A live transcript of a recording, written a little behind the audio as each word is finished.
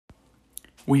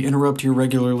We interrupt your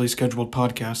regularly scheduled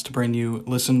podcast to bring you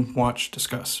Listen, Watch,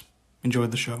 Discuss. Enjoy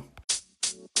the show.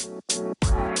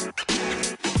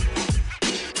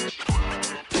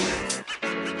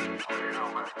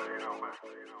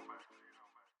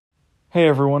 Hey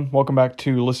everyone, welcome back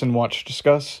to Listen, Watch,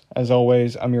 Discuss. As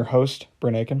always, I'm your host,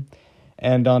 Bryn Aiken.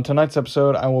 And on tonight's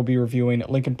episode, I will be reviewing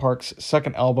Linkin Park's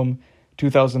second album,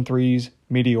 2003's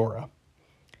Meteora.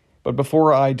 But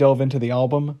before I delve into the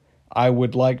album, I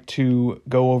would like to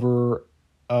go over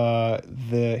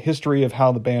the history of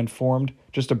how the band formed,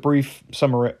 just a brief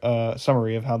summary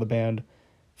of how the band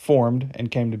formed and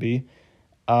came to be,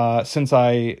 since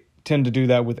I tend to do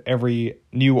that with every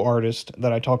new artist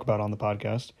that I talk about on the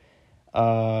podcast.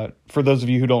 For those of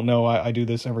you who don't know, I do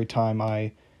this every time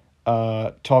I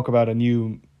talk about a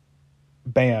new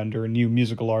band or a new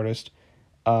musical artist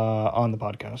on the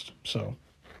podcast. So,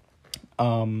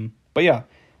 but yeah,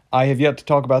 I have yet to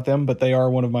talk about them, but they are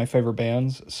one of my favorite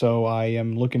bands, so I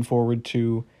am looking forward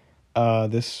to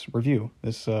this review,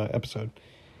 this episode.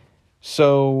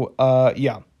 So,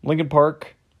 yeah, Linkin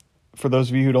Park, for those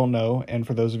of you who don't know, and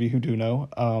for those of you who do know,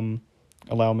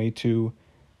 allow me to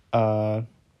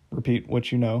repeat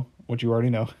what you already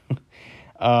know.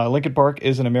 Linkin Park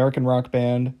is an American rock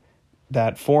band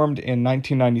that formed in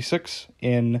 1996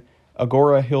 in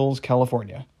Agoura Hills,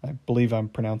 California. I believe I'm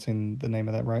pronouncing the name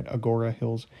of that right. Agoura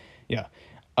Hills. Yeah.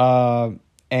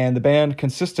 And the band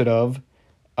consisted of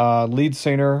lead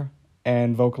singer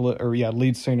and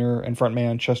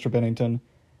frontman Chester Bennington,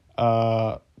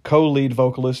 co-lead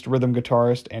vocalist, rhythm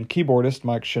guitarist, and keyboardist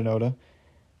Mike Shinoda,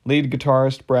 lead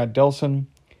guitarist Brad Delson,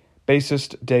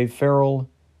 bassist Dave Farrell,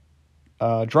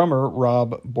 drummer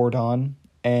Rob Bourdon,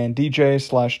 and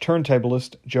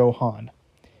DJ/turntablist Joe Hahn.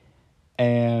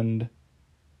 And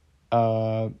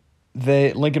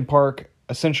Linkin Park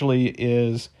essentially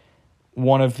is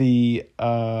one of the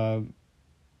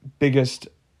biggest.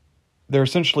 They're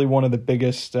essentially one of the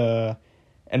biggest and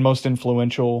most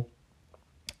influential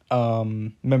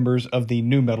members of the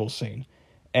nu metal scene.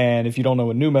 And if you don't know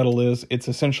what nu metal is, it's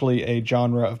essentially a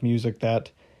genre of music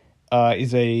that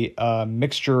is a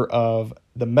mixture of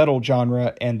the metal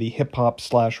genre and the hip hop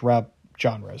 / rap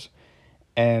genres.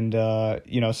 And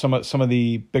some of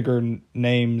the bigger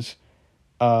names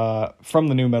from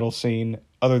the nu metal scene,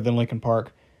 other than Linkin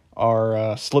Park,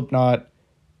 are Slipknot,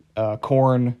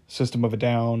 Korn, System of a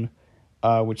Down,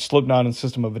 which Slipknot and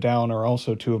System of a Down are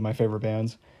also two of my favorite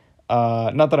bands.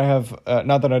 Not that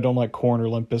I don't like Korn or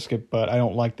Limp Bizkit, but I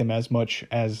don't like them as much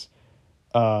as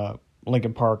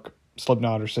Linkin Park,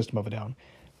 Slipknot, or System of a Down.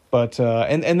 But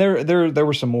and there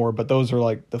were some more, but those are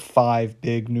like the five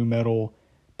big nu metal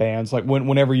bands. Like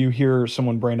whenever you hear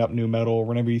someone bring up nu metal,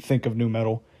 whenever you think of nu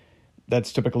metal,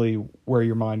 that's typically where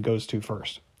your mind goes to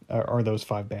first, are those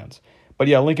five bands. But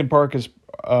yeah, Linkin Park is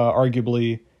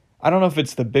arguably, I don't know if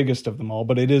it's the biggest of them all,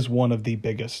 but it is one of the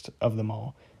biggest of them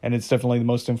all, and it's definitely the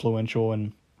most influential.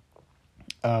 And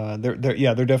they're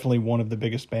definitely one of the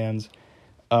biggest bands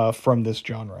from this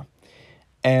genre.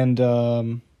 And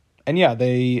yeah,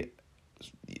 they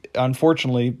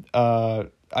unfortunately I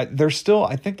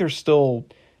think they're still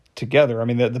together. I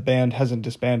mean, the band hasn't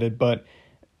disbanded, but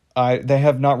they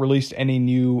have not released any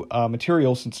new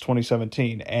material since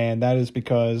 2017, and that is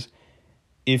because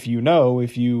if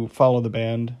you follow the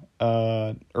band,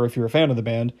 or if you're a fan of the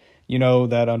band, you know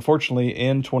that unfortunately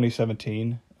in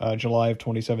 2017, July of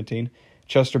 2017,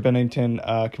 Chester Bennington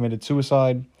committed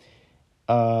suicide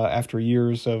after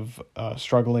years of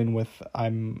struggling with,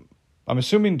 I'm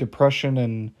assuming, depression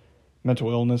and mental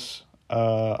illness.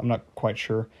 I'm not quite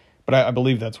sure, but I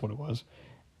believe that's what it was.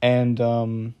 And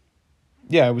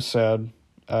yeah, it was sad.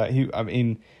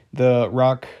 The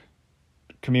rock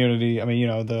community,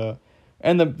 the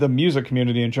music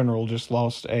community in general just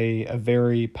lost a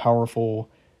very powerful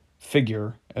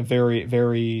figure, a very,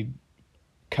 very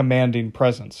commanding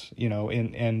presence,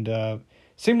 and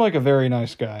seemed like a very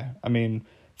nice guy. I mean,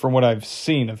 from what I've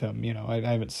seen of him, I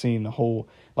haven't seen the whole,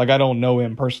 I don't know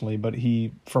him personally, but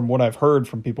from what I've heard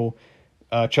from people,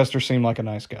 Chester seemed like a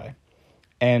nice guy.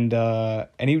 And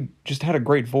he just had a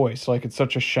great voice. Like, it's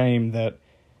such a shame that,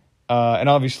 and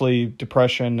obviously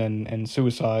depression and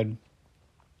suicide,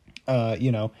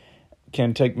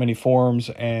 can take many forms,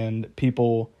 and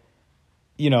people,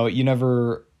 you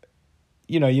never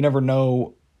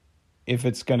know if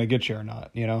it's going to get you or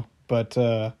not, but,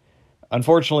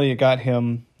 unfortunately it got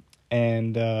him,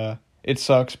 and, it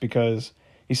sucks because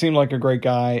he seemed like a great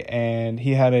guy and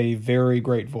he had a very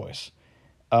great voice.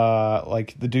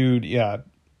 The dude,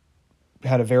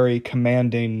 had a very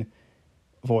commanding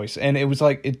voice, and it was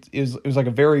like it was like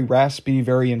a very raspy,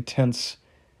 very intense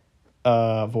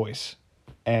voice,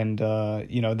 and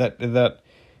that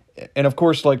and of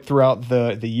course, like throughout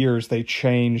the years, they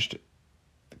changed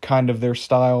kind of their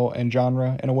style and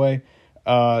genre in a way,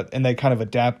 and they kind of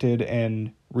adapted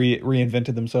and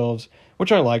reinvented themselves,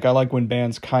 which I like. I like when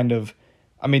bands kind of,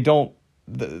 I mean,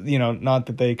 not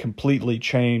that they completely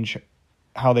change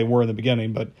how they were in the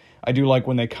beginning, but I do like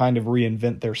when they kind of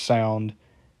reinvent their sound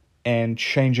and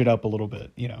change it up a little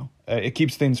bit. It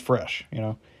keeps things fresh.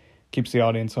 Keeps the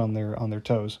audience on their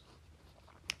toes,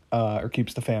 or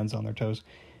keeps the fans on their toes.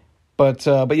 But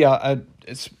yeah,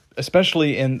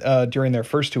 especially in during their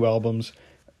first two albums,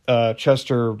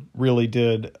 Chester really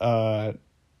did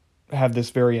have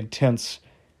this very intense,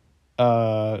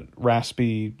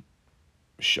 raspy,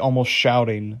 almost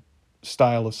shouting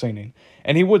style of singing.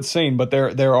 And he would sing, but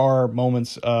there are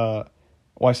moments. I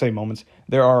say moments.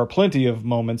 There are plenty of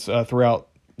moments throughout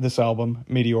this album,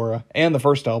 Meteora, and the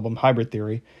first album, Hybrid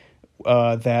Theory,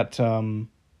 that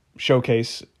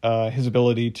showcase his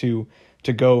ability to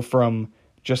go from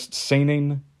just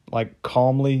singing like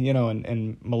calmly,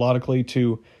 and melodically,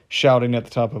 to shouting at the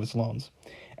top of his lungs.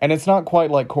 And it's not quite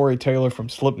like Corey Taylor from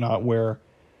Slipknot, where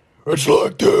it's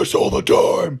like this all the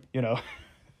time.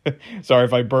 Sorry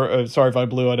if I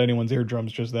blew out anyone's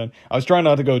eardrums just then. I was trying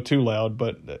not to go too loud,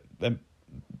 but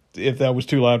if that was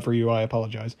too loud for you, I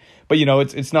apologize. But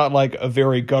it's not like a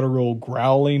very guttural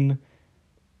growling,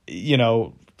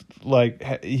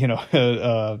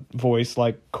 voice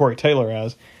like Corey Taylor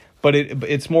has. But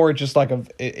it's more just like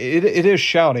it is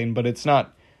shouting, but it's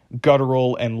not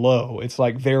guttural and low. It's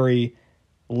like very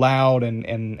loud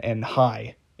and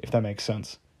high, if that makes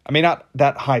sense. I mean, not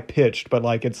that high pitched, but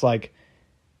like it's a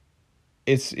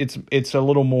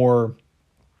little more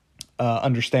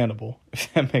understandable,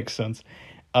 if that makes sense.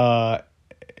 Yeah,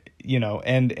 he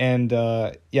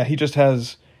just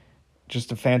has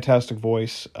just a fantastic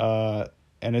voice, and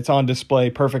it's on display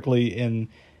perfectly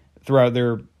throughout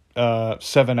their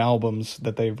 7 albums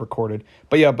that they've recorded.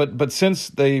 But yeah, but since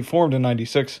they formed in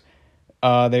 '96,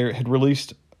 they've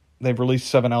released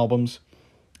 7 albums.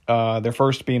 Their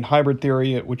first being Hybrid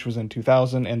Theory, which was in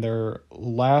 2000, and their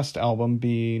last album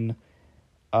being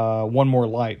One More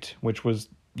Light, which was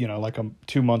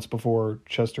 2 months before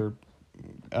Chester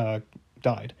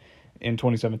died in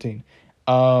 2017.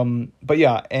 But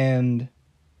yeah,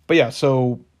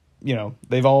 so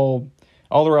they've all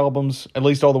their albums, at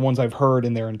least all the ones I've heard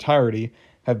in their entirety,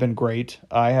 have been great.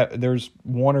 There's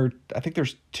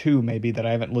 2 maybe that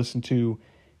I haven't listened to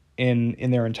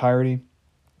in their entirety.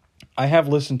 I have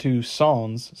listened to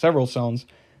several songs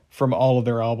from all of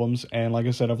their albums, and like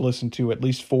I said, I've listened to at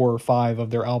least 4 or 5 of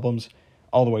their albums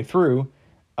all the way through.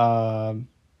 And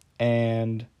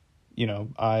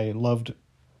I loved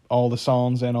all the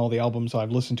songs and all the albums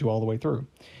I've listened to all the way through,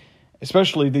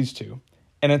 especially these 2.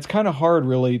 And it's kind of hard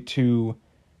really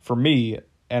for me,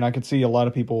 and I could see a lot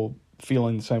of people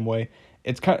feeling the same way.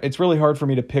 It's really hard for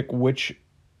me to pick which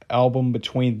album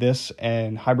between this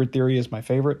and Hybrid Theory is my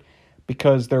favorite,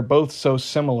 because they're both so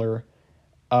similar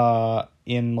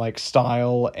in like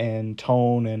style and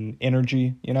tone and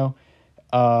energy,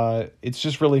 it's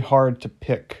just really hard to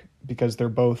pick because they're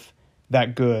both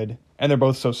that good and they're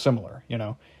both so similar,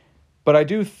 But I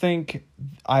do think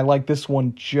I like this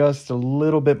one just a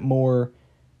little bit more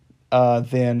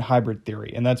than Hybrid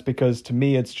Theory, and that's because to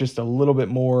me it's just a little bit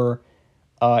more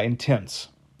intense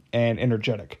and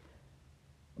energetic.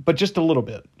 But just a little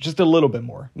bit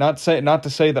more. Not to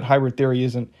say that Hybrid Theory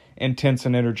isn't intense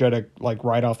and energetic like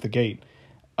right off the gate.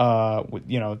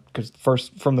 Because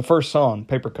from the first song,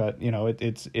 Paper Cut,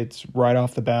 it's right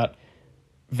off the bat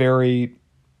very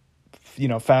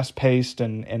fast paced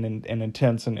and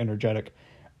intense and energetic.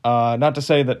 Not to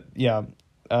say that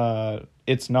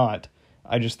it's not.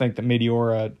 I just think that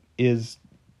Meteora is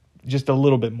just a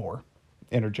little bit more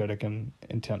energetic and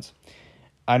intense.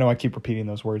 I know I keep repeating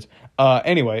those words.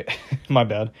 Anyway, my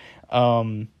bad.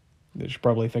 I should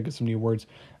probably think of some new words.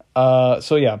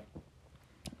 So yeah.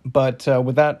 But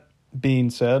with that being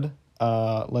said,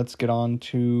 let's get on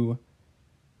to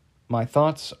my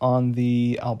thoughts on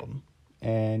the album.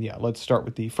 And yeah, let's start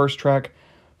with the first track,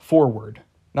 Forward.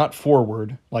 Not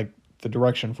forward, like the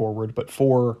direction forward, but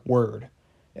forward.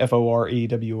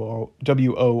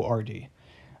 FOREWORD.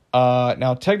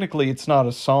 Now, technically, it's not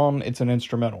a song, it's an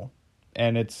instrumental.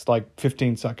 And it's like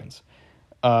 15 seconds.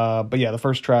 But yeah, the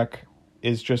first track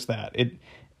is just that.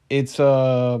 It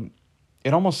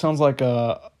almost sounds like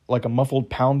a muffled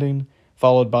pounding,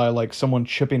 followed by like someone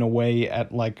chipping away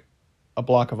at like a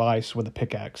block of ice with a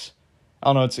pickaxe.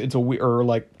 I don't know, it's or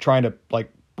like trying to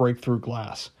like break through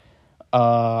glass.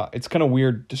 It's kind of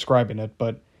weird describing it,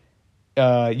 but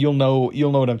you'll know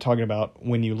what I'm talking about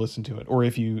when you listen to it, or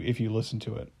if you listen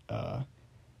to it.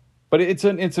 But it's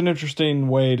an interesting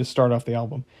way to start off the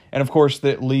album, and of course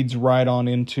that leads right on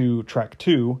into track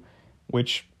 2,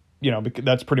 which,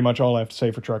 that's pretty much all I have to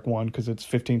say for track 1, because it's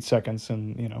 15 seconds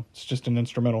and it's just an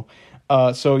instrumental.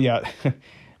 So yeah,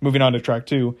 moving on to track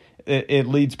 2, it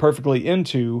leads perfectly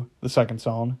into the second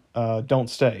song, "Don't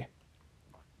Stay,"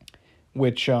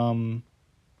 which it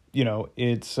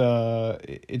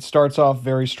starts off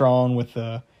very strong with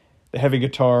the heavy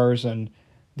guitars and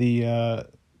the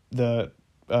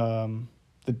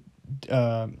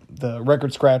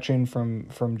record scratching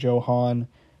from Joe Hahn,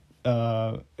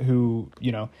 who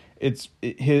it's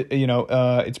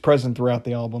present throughout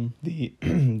the album, the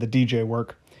the DJ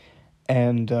work,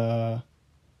 and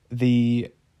the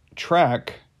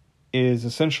track is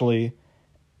essentially,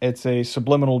 it's a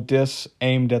subliminal diss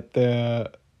aimed at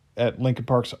Linkin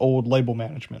Park's old label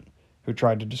management, who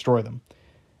tried to destroy them.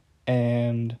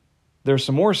 And there's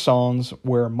some more songs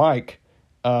where Mike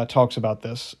talks about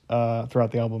this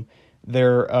throughout the album.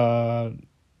 They're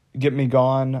 "Get Me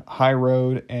Gone," "High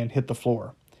Road," and "Hit the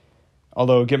Floor."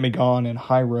 Although "Get Me Gone" and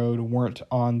 "High Road" weren't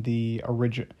on the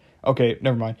original. Okay,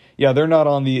 never mind. Yeah, they're not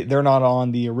on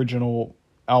the original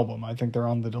album. I think they're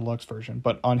on the deluxe version.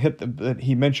 But on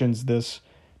he mentions this,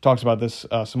 talks about this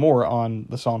some more on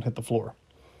the song "Hit the Floor."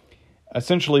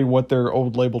 Essentially, what their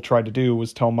old label tried to do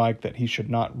was tell Mike that he should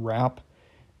not rap,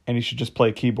 and he should just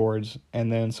play keyboards.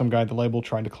 And then some guy at the label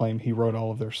tried to claim he wrote all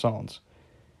of their songs.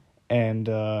 And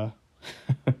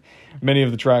many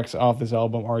of the tracks off this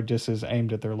album are disses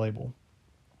aimed at their label.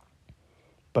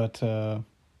 But yeah.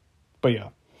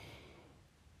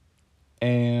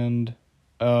 And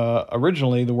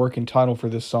originally, the working title for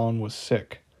this song was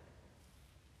 "Sick,"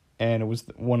 and it was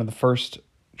one of the first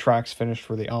tracks finished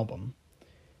for the album.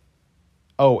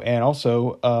 Oh, and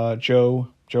also, Joe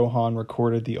Hahn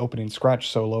recorded the opening scratch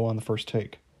solo on the first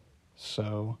take,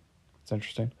 so it's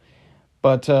interesting.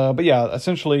 But yeah,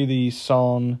 essentially the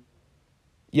song,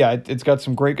 yeah, it's got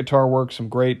some great guitar work, some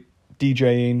great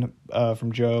DJing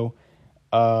from Joe,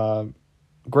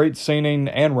 great singing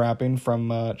and rapping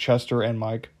from Chester and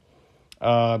Mike,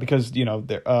 because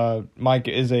Mike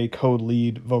is a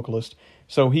co-lead vocalist,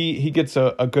 so he gets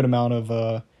a good amount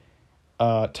of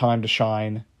time to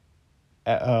shine.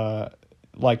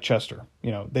 Like Chester,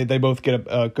 they both get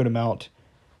a good amount.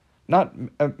 Not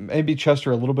maybe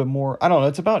Chester a little bit more. I don't know.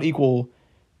 It's about equal.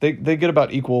 They get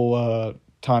about equal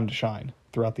time to shine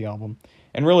throughout the album,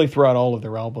 and really throughout all of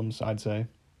their albums, I'd say.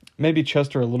 Maybe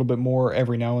Chester a little bit more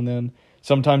every now and then.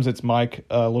 Sometimes it's Mike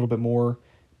a little bit more,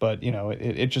 but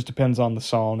it just depends on the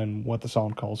song and what the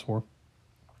song calls for.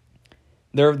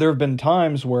 There have been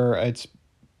times where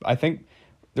I think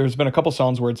there's been a couple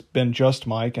songs where it's been just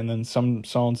Mike, and then some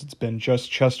songs it's been just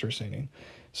Chester singing.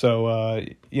 So,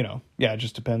 it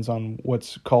just depends on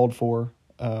what's called for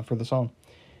the song.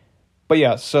 But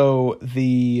yeah, so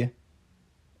the,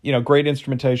 great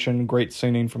instrumentation, great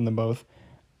singing from them both.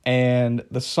 And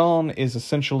the song is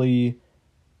essentially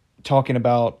talking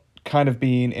about kind of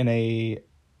being in a,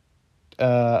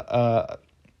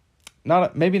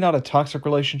 maybe not a toxic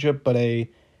relationship, but a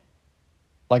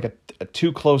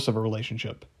too close of a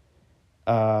relationship.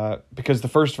 Because the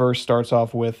first verse starts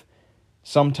off with,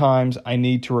 "Sometimes I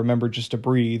need to remember just to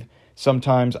breathe.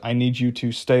 Sometimes I need you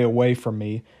to stay away from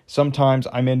me. Sometimes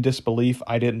I'm in disbelief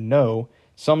I didn't know.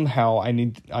 Somehow I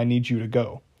need you to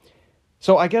go."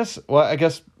 So I guess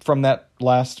from that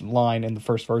last line in the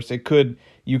first verse, you could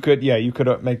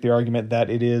make the argument that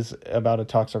it is about a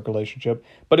toxic relationship,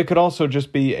 but it could also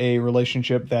just be a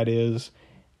relationship that is,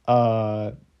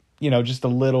 just a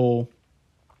little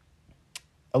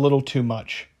too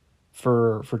much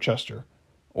for Chester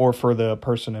or for the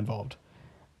person involved.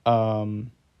 But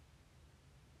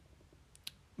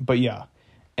yeah,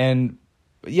 and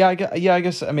yeah, I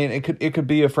guess I mean it could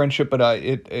be a friendship, but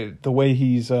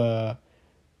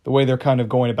the way they're kind of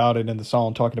going about it in the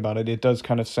song, talking about it, it does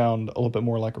kind of sound a little bit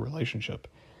more like a relationship.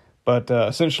 But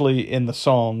essentially, in the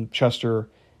song, Chester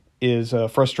is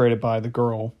frustrated by the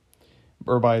girl,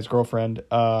 or by his girlfriend.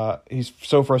 He's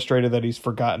so frustrated that he's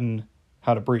forgotten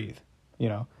how to breathe.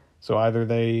 So either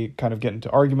they kind of get into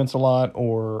arguments a lot,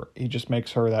 or he just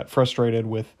makes her that frustrated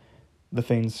with the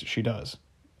things she does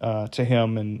to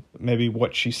him, and maybe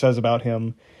what she says about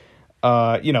him.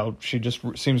 She just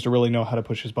seems to really know how to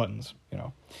push his buttons.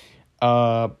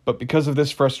 But because of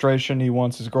this frustration, he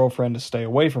wants his girlfriend to stay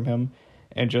away from him,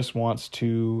 and just wants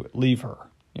to leave her.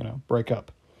 Break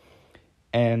up.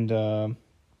 And the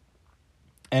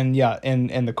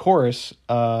chorus,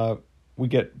 we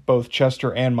get both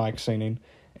Chester and Mike singing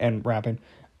and rapping.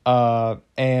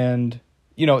 And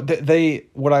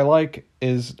what I like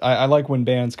is I like when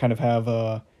bands kind of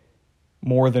have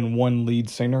more than one lead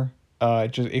singer.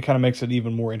 It kind of makes it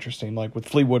even more interesting. Like with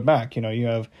Fleetwood Mac, you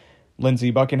have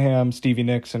Lindsey Buckingham, Stevie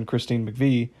Nicks, and Christine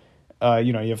McVie.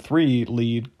 You have three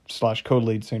lead /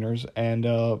 co-lead singers, and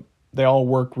they all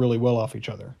work really well off each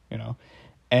other.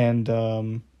 And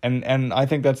I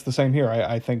think that's the same here.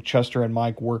 I think Chester and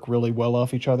Mike work really well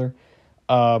off each other,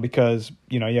 because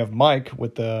you have Mike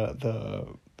with the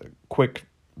quick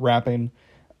rapping,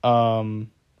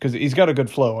 because he's got a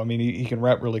good flow. I mean, he can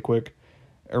rap really quick,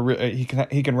 or he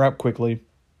can rap quickly,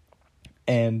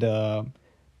 and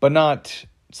but not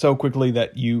so quickly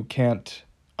that you can't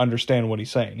understand what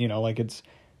he's saying. Like it's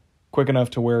quick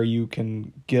enough to where you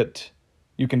can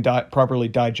properly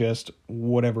digest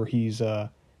whatever he's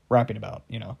rapping about.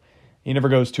 He never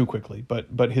goes too quickly,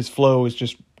 but his flow is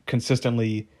just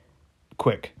consistently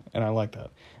quick, and I like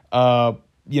that.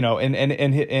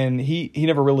 And he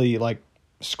never really like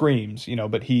screams,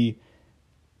 but he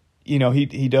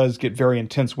does get very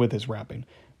intense with his rapping.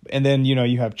 And then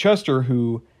you have Chester,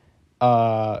 who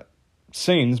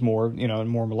sings more, and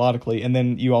more melodically, and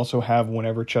then you also have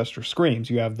whenever Chester screams,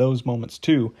 you have those moments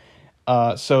too.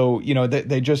 So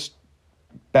they just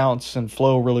bounce and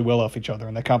flow really well off each other,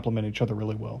 and they complement each other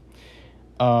really well.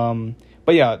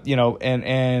 But yeah,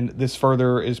 and this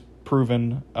further is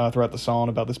proven throughout the song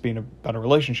about this being about a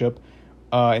relationship.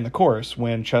 In the chorus,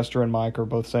 when Chester and Mike are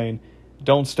both saying,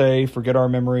 "Don't stay, forget our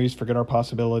memories, forget our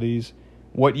possibilities.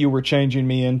 What you were changing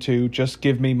me into, just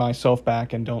give me myself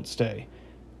back and don't stay."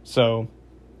 So,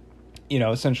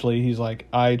 essentially he's like,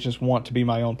 I just want to be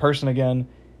my own person again.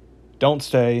 Don't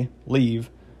stay,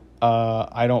 leave.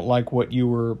 I don't like what you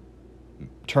were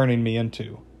turning me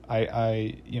into.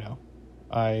 I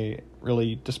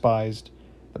really despised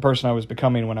the person I was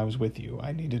becoming when I was with you.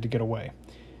 I needed to get away.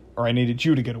 Or I needed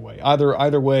you to get away.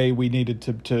 Either way, we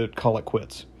needed to call it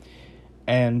quits.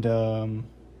 And,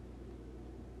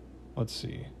 let's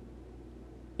see.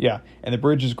 Yeah, and the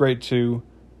bridge is great too.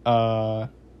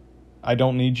 I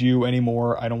don't need you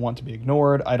anymore. I don't want to be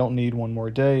ignored. I don't need one more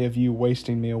day of you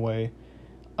wasting me away.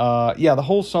 The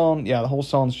whole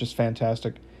song's just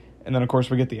fantastic. And then, of course,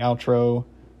 we get the outro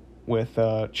with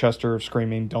Chester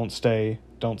screaming, "Don't stay,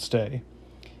 don't stay."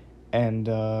 And,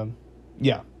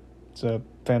 it's a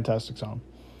fantastic song.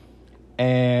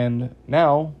 And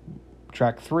now,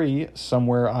 track 3,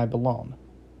 "Somewhere I Belong."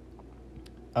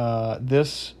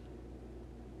 This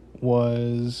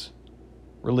was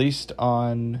released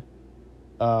on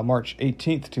March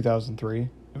 18th, 2003.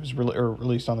 It was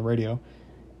released on the radio,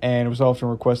 and it was often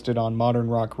requested on modern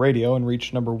rock radio and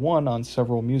reached number 1 on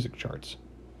several music charts.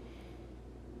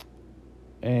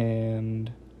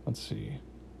 And let's see.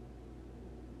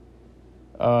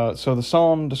 So the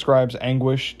song describes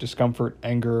anguish, discomfort,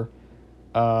 anger,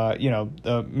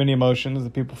 the many emotions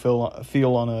that people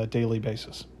feel on a daily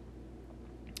basis.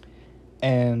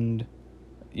 And,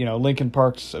 Linkin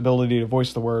Park's ability to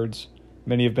voice the words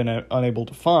many have been unable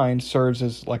to find serves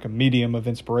as like a medium of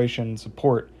inspiration and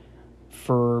support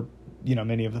for,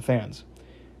 many of the fans.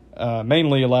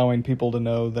 Mainly allowing people to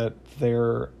know that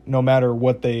no matter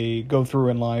what they go through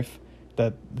in life,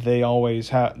 that they're always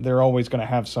going to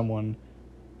have someone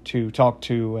to talk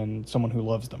to and someone who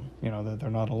loves them, that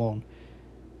they're not alone.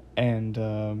 And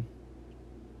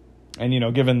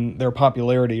given their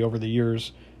popularity over the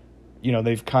years,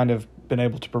 they've kind of been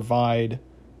able to provide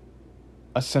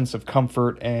a sense of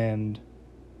comfort and,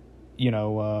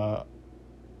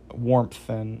 warmth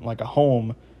and like a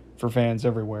home for fans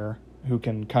everywhere who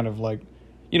can kind of like,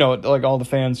 like all the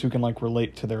fans who can like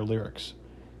relate to their lyrics.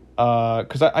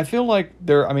 'Cause I feel like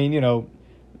their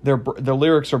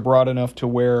lyrics are broad enough to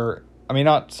where,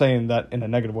 not saying that in a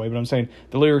negative way, but I'm saying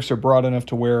the lyrics are broad enough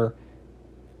to where,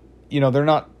 they're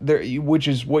not there, which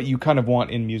is what you kind of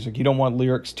want in music. You don't want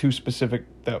lyrics too specific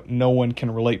that no one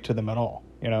can relate to them at all,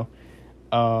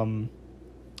 and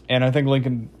I think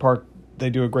Linkin Park, they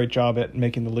do a great job at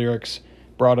making the lyrics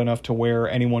broad enough to where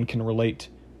anyone can relate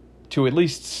to at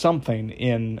least something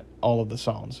in all of the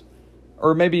songs.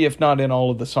 Or maybe if not in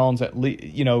all of the songs, at least,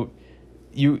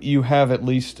 you have at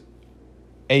least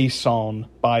a song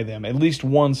by them, at least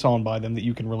one song by them that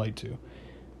you can relate to.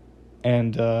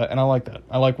 And I like that.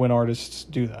 I like when artists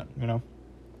do that,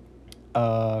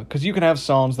 'cause you can have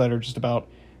songs that are just about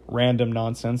random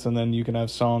nonsense, and then you can have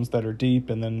songs that are deep,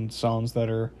 and then songs that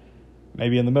are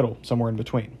maybe in the middle, somewhere in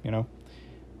between,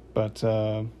 But,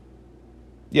 so,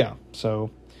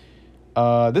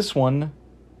 this one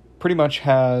pretty much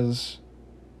has,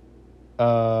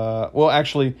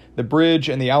 actually, the bridge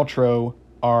and the outro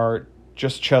are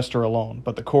just Chester alone,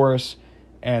 but the chorus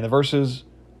and the verses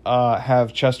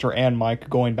have Chester and Mike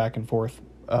going back and forth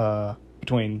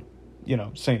between,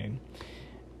 singing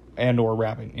and or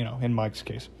rapping, in Mike's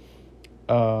case.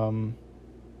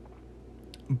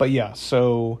 But yeah,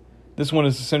 so this one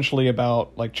is essentially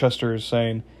about, like, Chester's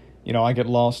saying, I get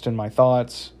lost in my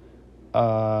thoughts.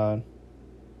 I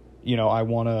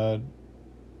want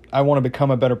to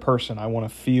become a better person. I want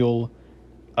to feel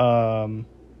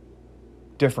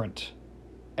different.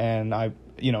 And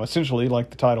essentially, like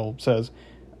the title says,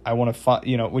 I want to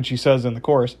find, which he says in the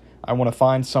chorus, I want to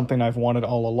find something I've wanted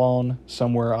all along,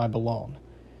 somewhere I belong.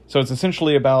 So the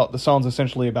song's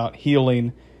essentially about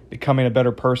healing, becoming a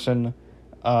better person,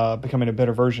 becoming a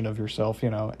better version of yourself,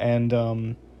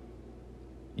 and,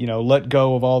 let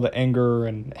go of all the anger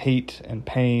and hate and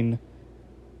pain,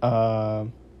 that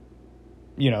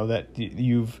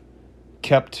you've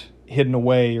kept hidden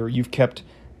away, or you've kept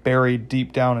buried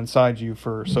deep down inside you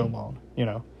for so long,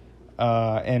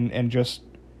 and just,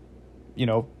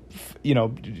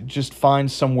 just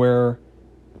find somewhere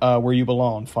where you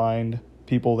belong. Find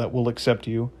people that will accept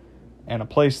you, and a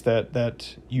place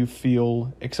that you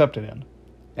feel accepted in.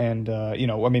 And,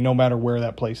 no matter where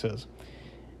that place is.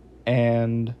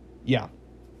 And, yeah.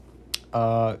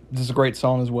 This is a great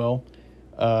song as well.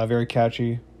 Very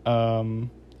catchy. Probably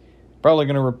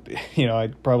going to, I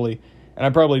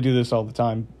probably do this all the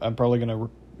time. I'm probably going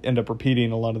to end up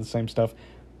repeating a lot of the same stuff.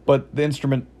 But the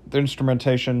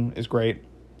instrumentation is great.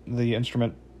 The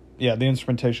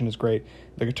instrumentation is great.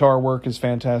 The guitar work is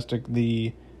fantastic.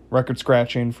 The record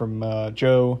scratching from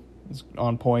Joe is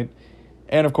on point.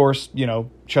 And of course,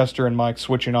 Chester and Mike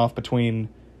switching off between,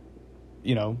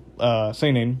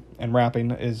 singing and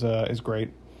rapping is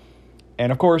great.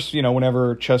 And of course,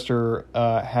 whenever Chester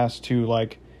has to,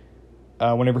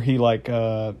 whenever he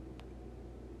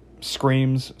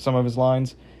screams some of his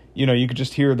lines, you could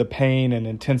just hear the pain and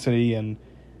intensity and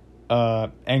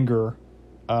anger,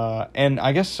 and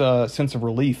I guess a sense of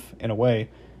relief in a way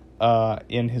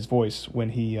in his voice when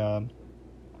he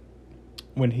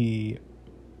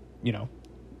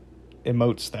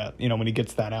emotes that, when he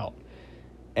gets that out.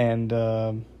 And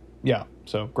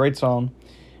so great song.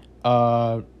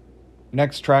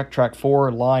 Next track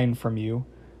 4, Line From You.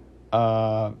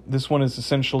 This one is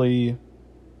essentially,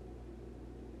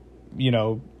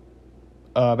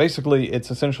 basically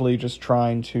it's essentially just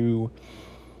trying to,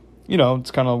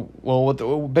 it's kind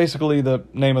of, basically the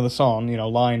name of the song,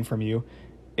 Line From You.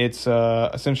 It's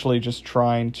essentially just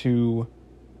trying to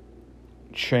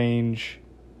change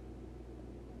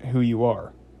who you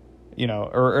are,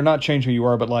 or not change who you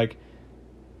are, but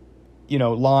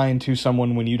lying to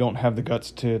someone when you don't have the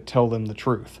guts to tell them the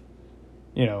truth,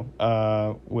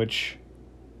 which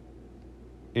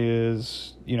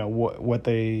is,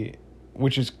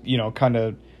 which is, kind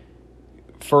of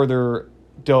further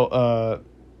delved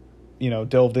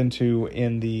into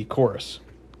in the chorus,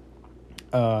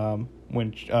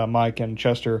 when Mike and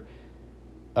Chester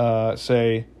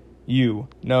say,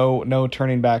 no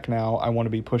turning back now, I want to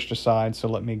be pushed aside, so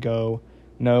let me go.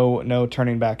 No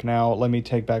turning back now, let me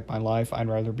take back my life, I'd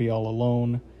rather be all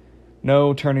alone.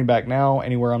 No turning back now,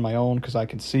 anywhere on my own, because I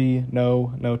can see.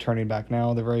 No turning back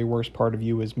now, the very worst part of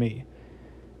you is me.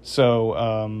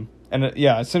 So,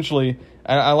 essentially,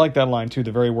 I like that line too,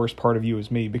 the very worst part of you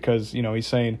is me, because, he's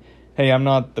saying, hey, I'm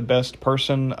not the best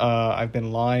person, I've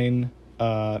been lying,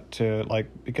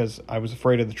 because I was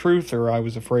afraid of the truth, or I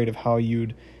was afraid of how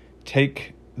you'd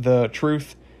take the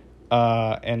truth,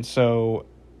 and so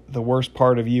the worst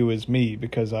part of you is me,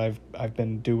 because I've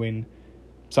been doing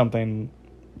something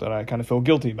that I kind of feel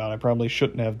guilty about. I probably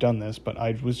shouldn't have done this, but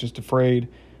I was just afraid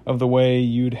of the way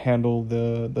you'd handle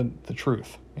the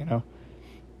truth,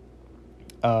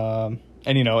 and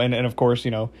of course,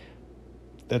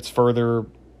 that's further,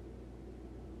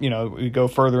 we go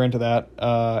further into that,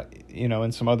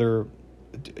 in some other,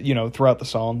 throughout the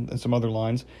song, and some other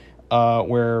lines,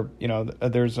 where,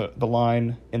 there's the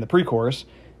line in the pre-chorus,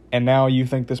 and now you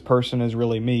think this person is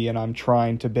really me, and I'm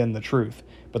trying to bend the truth.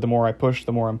 But the more I push,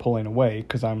 the more I'm pulling away,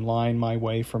 because I'm lying my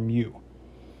way from you.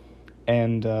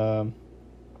 And I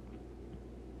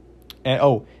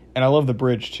love the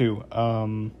bridge too,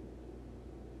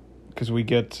 because we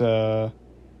get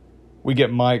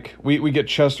Mike, we get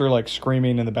Chester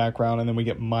screaming in the background, and then we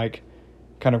get Mike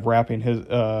kind of rapping his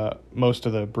most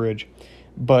of the bridge.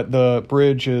 But the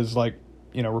bridge is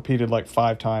repeated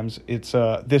 5 times. It's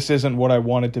this isn't what I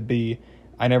wanted to be.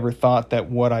 I never thought that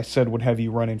what I said would have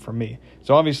you running from me.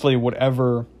 So obviously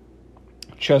whatever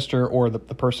Chester or the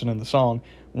person in the song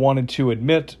wanted to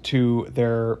admit to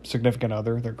their significant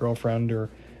other, their girlfriend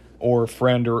or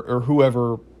friend or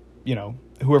whoever,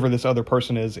 whoever this other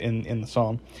person is in the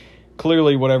song,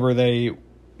 clearly whatever they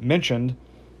mentioned,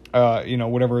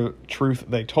 whatever truth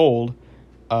they told,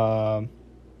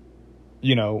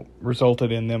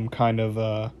 resulted in them kind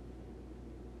of,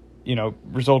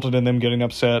 resulted in them getting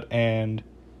upset and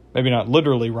maybe not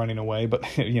literally running away, but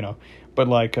but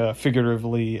like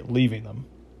figuratively leaving them.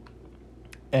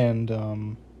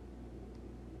 And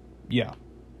yeah,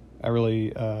 I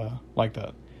really like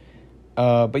that.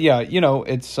 But yeah,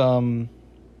 it's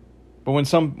but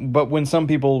when some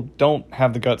people don't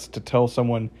have the guts to tell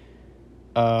someone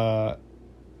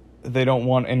they don't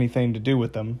want anything to do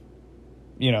with them,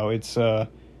 it's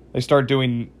they start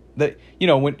doing that.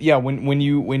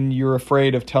 When you're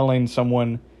afraid of telling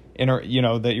someone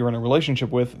that you're in a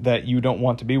relationship with that you don't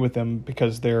want to be with them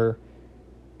because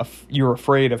you're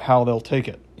afraid of how they'll take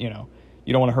it. You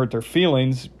don't want to hurt their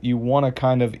feelings. You want to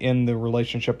kind of end the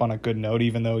relationship on a good note,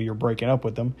 even though you're breaking up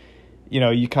with them.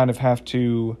 You kind of have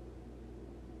to.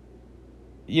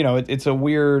 It's a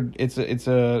weird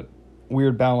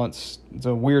balance. It's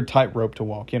a weird tightrope to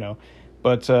walk.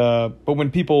 But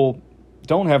when people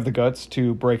don't have the guts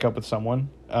to break up with someone,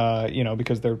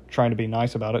 because they're trying to be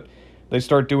nice about it, they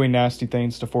start doing nasty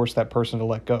things to force that person to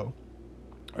let go,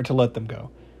 or to let them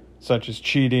go, such as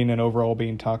cheating and overall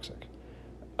being toxic.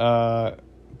 But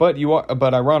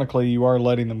ironically, you are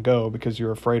letting them go because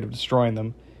you're afraid of destroying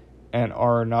them, and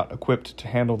are not equipped to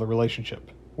handle the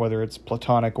relationship, whether it's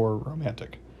platonic or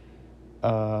romantic.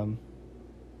 Some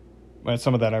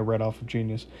of that I read off of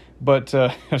Genius, but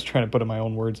I was trying to put in my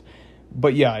own words.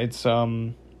 But yeah, it's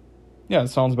the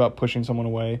song's about pushing someone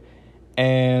away,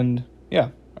 and yeah,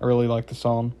 I really like the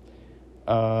song.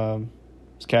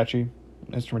 It's catchy,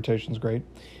 instrumentation's great.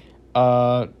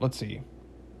 Let's see.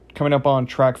 Coming up on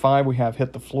track 5, we have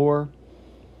Hit the Floor.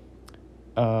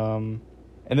 And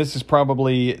this is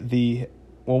probably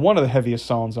one of the heaviest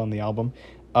songs on the album.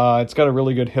 It's got a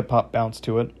really good hip-hop bounce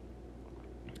to it.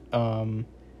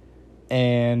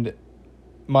 And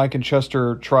Mike and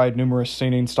Chester tried numerous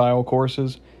singing style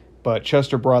courses, but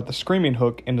Chester brought the screaming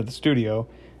hook into the studio,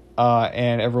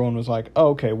 and everyone was like,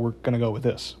 oh, okay, we're going to go with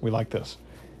this. We like this.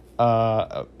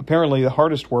 Apparently, the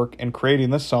hardest work in creating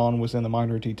this song was in the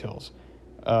minor details.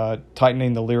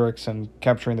 Tightening the lyrics and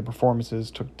capturing the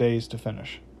performances took days to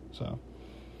finish. So,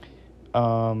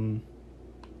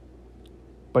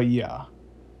 but yeah.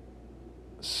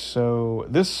 So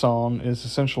this song is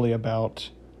essentially about,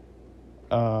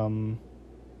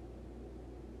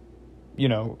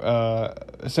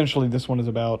 essentially this one is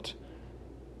about,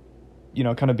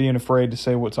 kind of being afraid to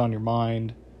say what's on your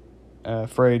mind,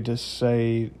 afraid to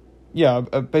say,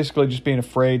 basically just being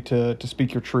afraid to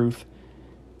speak your truth,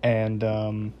 and,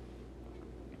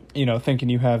 thinking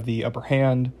you have the upper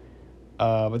hand,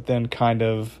 but then kind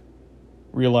of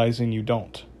realizing you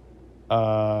don't.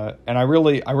 And I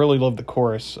really love the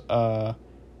chorus,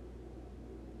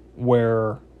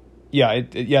 where,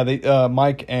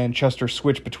 Mike and Chester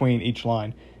switch between each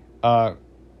line.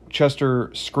 Chester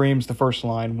screams the first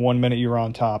line, 1 minute you're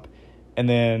on top, and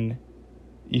then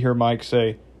you hear Mike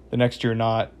say, the next you're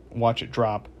not, watch it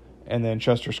drop. And then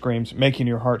Chester screams, making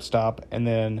your heart stop, and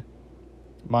then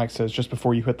Mike says, just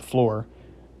before you hit the floor.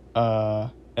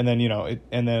 And then,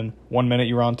 and then 1 minute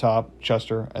you're on top,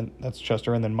 Chester, and that's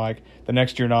Chester, and then Mike. The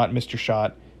next you're not, missed your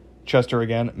shot, Chester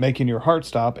again, making your heart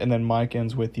stop, and then Mike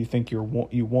ends with, you think you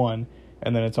won,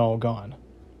 and then it's all gone.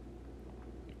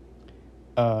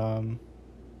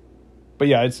 But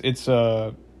yeah,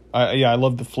 I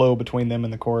love the flow between them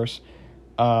and the chorus.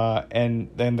 And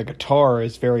then the guitar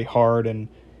is very hard and,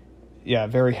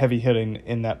 very heavy hitting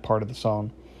in that part of the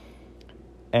song.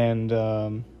 And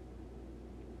the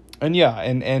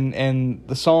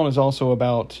song is also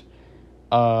about,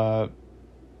 like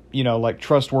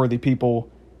trustworthy people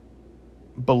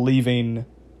believing,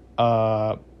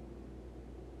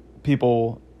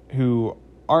 people who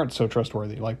aren't so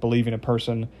trustworthy, like believing a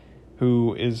person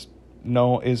who is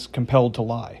compelled to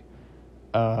lie.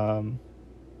 And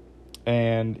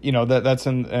that's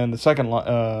in the second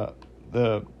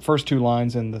the first two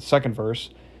lines in the second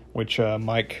verse, which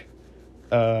Mike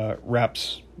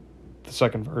raps the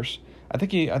second verse. I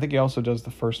think he also does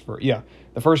the first verse. Yeah,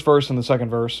 the first verse and the second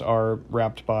verse are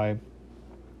rapped by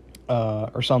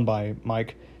or sung by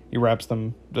Mike. He raps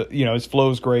them. His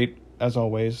flow's great as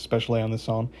always, especially on this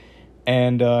song.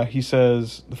 And he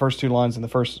says the first two lines in the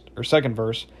first or second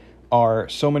verse are,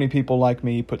 so many people like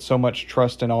me put so much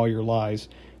trust in all your lies,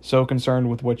 so concerned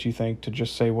with what you think to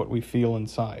just say what we feel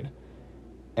inside.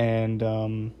 And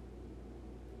and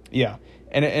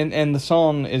the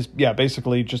song is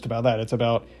basically just about that. It's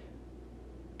about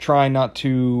trying not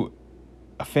to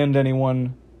offend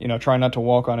anyone, trying not to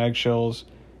walk on eggshells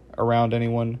around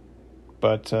anyone,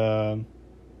 but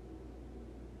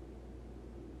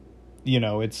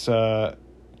it's kind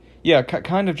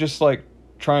of just like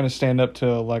trying to stand up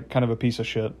to like kind of a piece of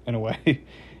shit in a way.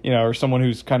 or someone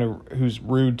who's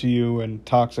rude to you and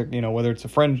toxic, whether it's a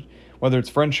friend, whether it's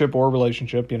friendship or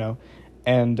relationship,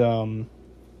 and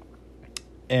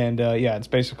yeah, it's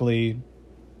basically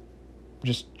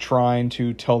just trying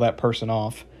to tell that person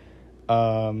off,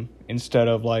 instead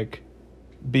of like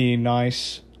being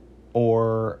nice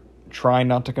or trying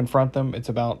not to confront them. It's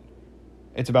about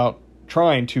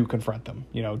trying to confront them.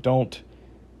 Don't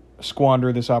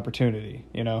squander this opportunity.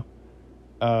 Do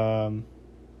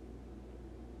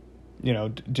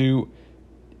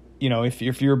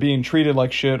if you're being treated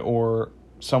like shit, or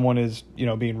someone is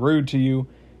being rude to you,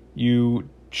 you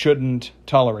shouldn't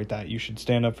tolerate that. You should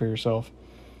stand up for yourself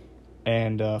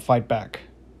and fight back,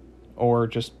 or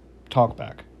just talk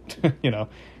back.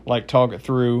 Like talk it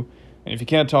through. And if you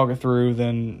can't talk it through,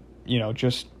 then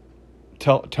just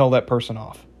tell that person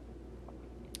off.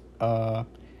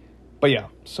 But yeah,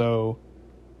 so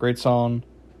great song.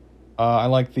 I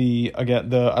like the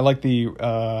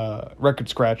record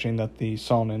scratching that the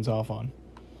song ends off on.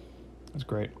 That's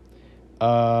great.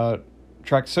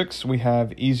 Track 6, we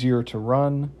have Easier to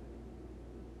Run.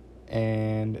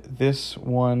 And this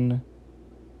one,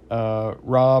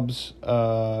 Rob's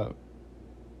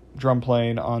drum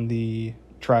playing on the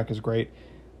track is great.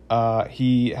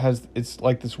 It's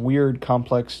like this weird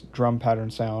complex drum pattern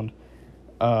sound.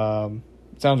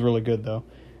 Sounds really good though.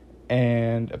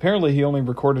 And apparently he only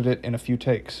recorded it in a few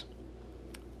takes.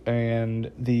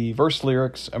 And the verse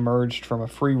lyrics emerged from a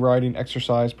free writing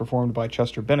exercise performed by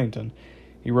Chester Bennington.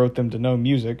 He wrote them to no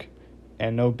music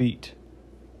and no beat.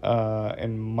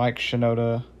 And Mike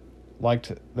Shinoda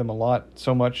liked them a lot,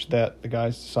 so much that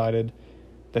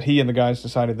he and the guys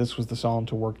decided this was the song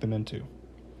to work them into.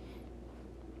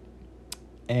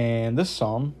 And this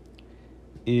song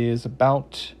is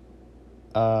about,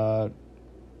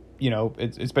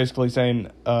 it's basically saying,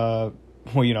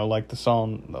 like the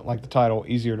song, like the title,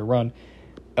 Easier to Run.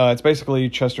 It's basically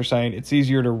Chester saying it's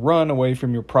easier to run away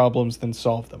from your problems than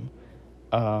solve them.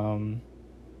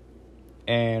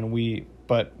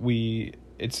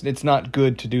 It's not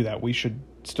good to do that. We should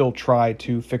still try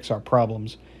to fix our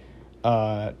problems,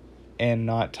 and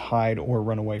not hide or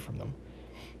run away from them.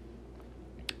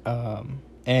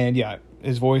 And yeah,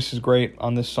 his voice is great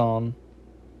on this song,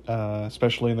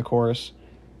 especially in the chorus.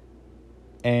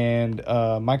 And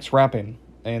Mike's rapping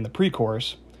in the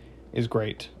pre-chorus is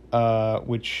great,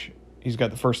 which he's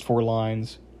got the first 4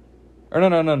 lines. Or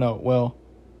no.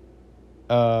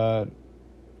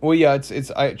 Well, yeah,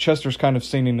 Chester's kind of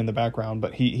singing in the background,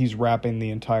 but he's rapping the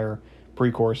entire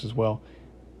pre-chorus as well.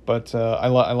 But I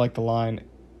like the line,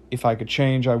 "If I could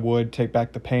change, I would. Take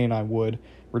back the pain, I would.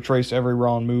 Retrace every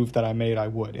wrong move that I made, I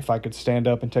would. If I could stand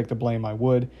up and take the blame, I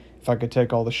would. If I could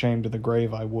take all the shame to the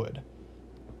grave, I would."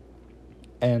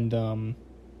 And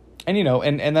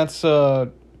that's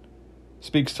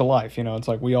speaks to life. It's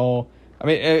like we all. I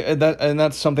mean,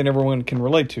 that's something everyone can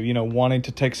relate to. Wanting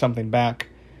to take something back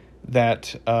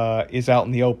that is out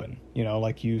in the open.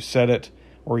 Like you said it,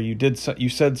 or you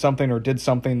said something or did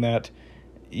something that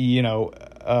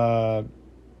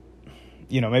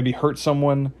maybe hurt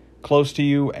someone close to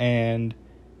you, and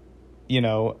you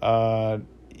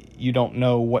don't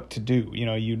know what to do.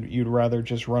 You'd rather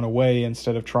just run away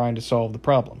instead of trying to solve the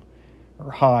problem,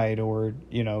 or hide, or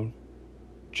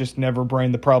just never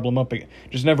brain the problem up again.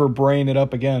 Just never brain it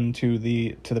up again to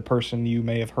the person you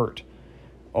may have hurt,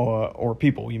 or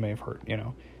people you may have hurt.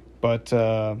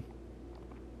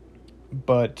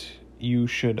 But you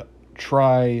should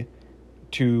try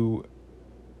to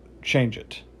change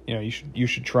it. You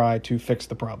should try to fix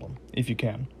the problem if you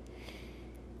can.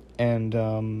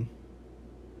 And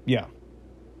yeah,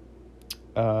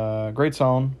 great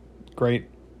song, great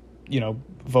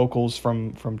vocals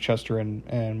from Chester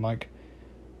and Mike.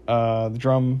 The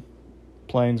drum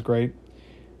playing's great.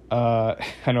 I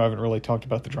know I haven't really talked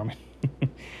about the drumming.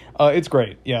 It's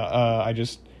great. Yeah. I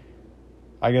guess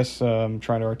trying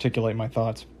to articulate my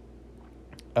thoughts.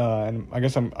 And I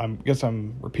guess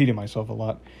I'm repeating myself a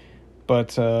lot.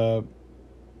 But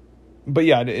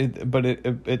yeah,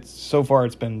 it's so far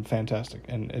it's been fantastic,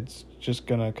 and it's just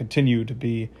gonna continue to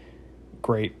be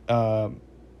great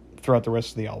throughout the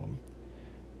rest of the album.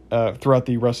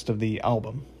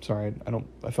 Sorry,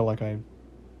 I feel like I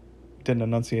didn't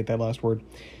enunciate that last word.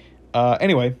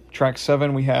 Anyway, track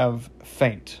 7, we have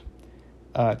Faint.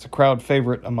 It's a crowd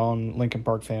favorite among Linkin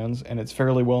Park fans, and it's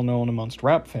fairly well known amongst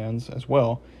rap fans as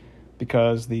well,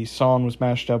 because the song was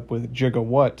mashed up with Jigga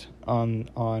What on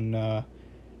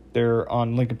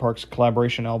Linkin Park's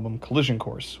collaboration album Collision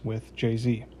Course with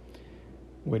Jay-Z,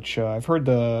 which I've heard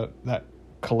that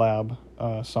collab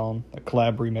song, that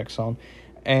collab remix song,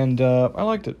 and I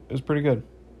liked it. It was pretty good.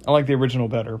 I like the original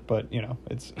better, but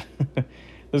it's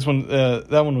This one,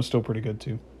 that one was still pretty good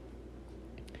too.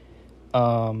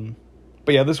 But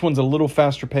yeah, this one's a little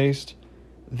faster paced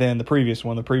than the previous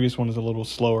one. The previous one is a little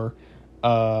slower,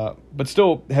 but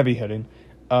still heavy hitting.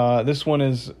 This one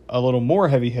is a little more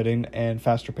heavy hitting and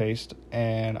faster paced,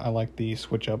 and I like the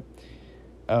switch up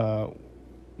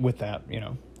with that,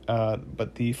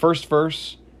 But the first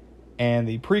verse and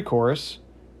the pre-chorus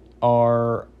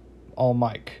are all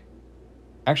Mike.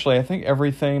 Actually, I think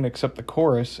everything except the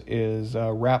chorus is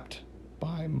rapped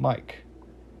by Mike.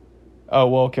 Oh,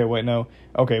 well, okay, wait, no.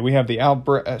 Okay, we have the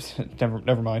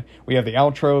never mind. We have the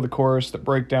outro, the chorus, the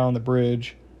breakdown, the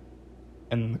bridge,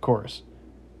 and then the chorus.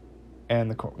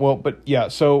 And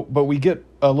but we get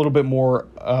a little bit more,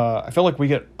 I feel like we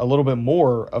get a little bit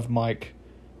more of Mike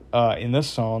in this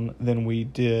song than we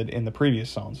did in the previous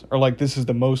songs. Or, like, this is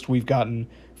the most we've gotten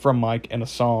from Mike in a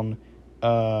song,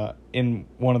 in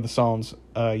one of the songs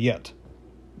yet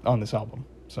on this album.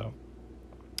 So,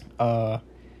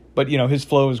 but, his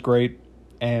flow is great,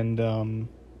 and,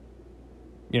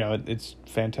 it's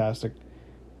fantastic.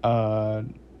 Not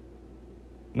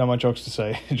much else to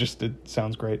say. It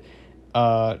sounds great.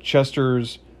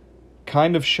 Chester's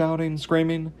kind of shouting,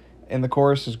 screaming in the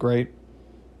chorus is great.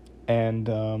 And,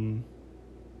 and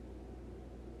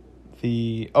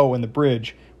the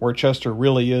bridge, where Chester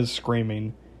really is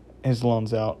screaming his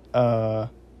lungs out,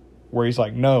 where he's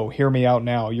like, no, hear me out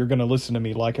now, you're going to listen to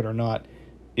me, like it or not,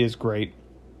 is great.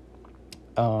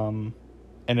 And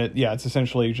it's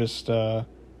essentially just, the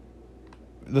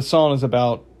song is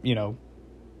about,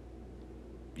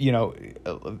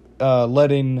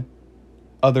 letting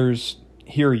others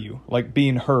hear you, like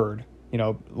being heard,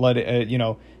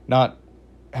 not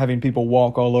having people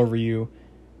walk all over you,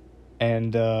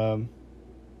 and,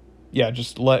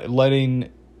 just letting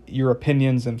your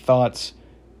opinions and thoughts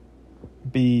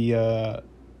be,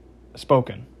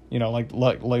 spoken,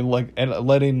 and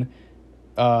letting,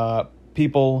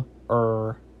 people,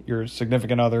 or your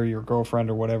significant other, your girlfriend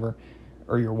or whatever,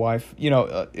 or your wife,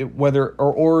 whether,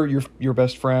 or your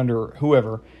best friend or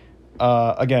whoever,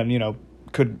 again,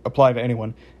 could apply to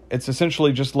anyone. It's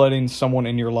essentially just letting someone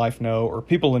in your life know, or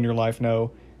people in your life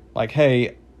know, like,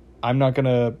 hey, I'm not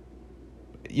gonna,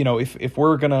 if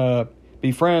we're gonna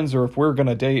be friends, or if we're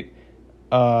gonna date,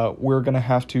 we're gonna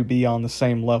have to be on the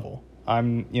same level. I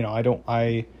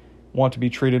want to be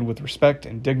treated with respect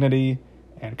and dignity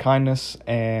and kindness,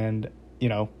 and,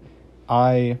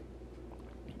 I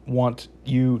want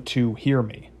you to hear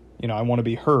me. I want to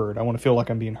be heard. I want to feel like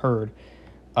I'm being heard.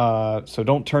 So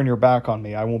don't turn your back on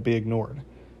me. I won't be ignored,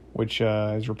 which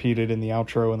is repeated in the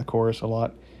outro and the chorus a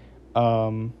lot.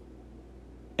 And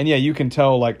yeah, you can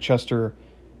tell, like, Chester,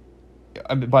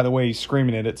 by the way he's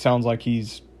screaming it sounds like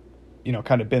he's,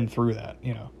 kind of been through that,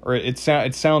 or it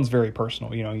sounds very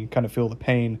personal. You kind of feel the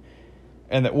pain,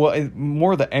 and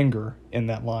more the anger in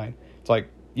that line. It's like,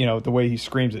 the way he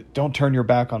screams it, don't turn your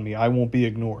back on me, I won't be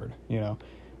ignored.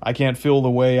 I can't feel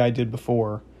the way I did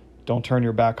before. Don't turn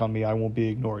your back on me, I won't be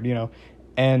ignored.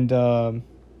 And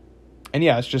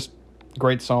yeah, it's just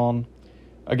great song.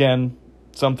 Again,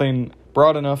 something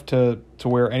broad enough to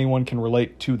where anyone can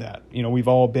relate to that. We've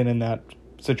all been in that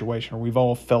situation, or we've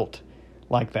all felt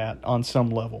like that on some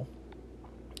level.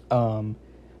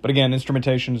 But again,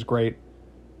 instrumentation is great.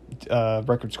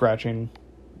 Record scratching,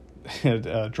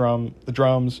 the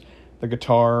drums, the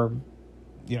guitar,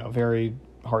 very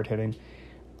hard hitting.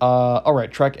 All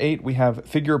right, track 8, we have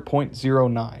Figure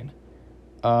 .09.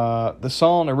 The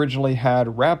song originally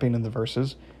had rapping in the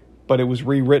verses, but it was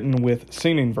rewritten with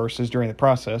singing verses during the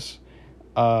process.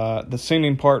 The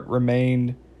singing part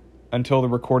remained until the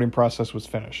recording process was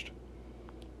finished.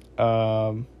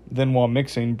 Then while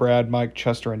mixing, Brad, Mike,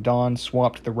 Chester, and Don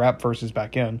swapped the rap verses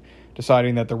back in,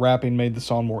 deciding that the rapping made the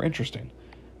song more interesting.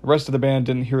 The rest of the band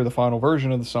didn't hear the final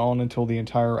version of the song until the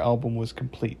entire album was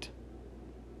complete.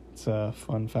 It's a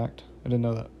fun fact. I didn't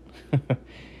know that.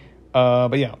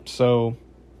 But yeah, so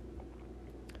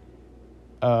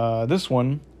this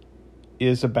one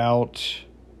is about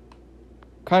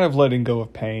kind of letting go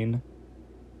of pain.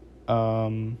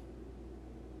 And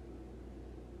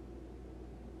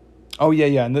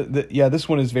this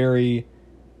one is very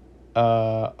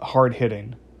hard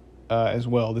hitting as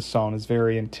well. This song is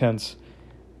very intense.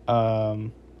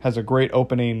 Has a great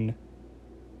opening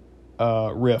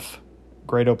riff,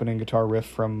 great opening guitar riff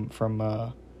from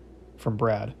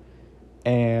Brad,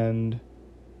 and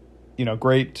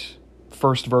great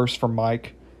first verse from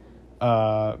Mike.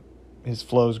 His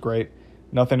flow's great.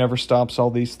 Nothing ever stops all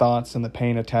these thoughts and the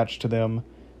pain attached to them.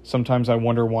 Sometimes I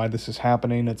wonder why this is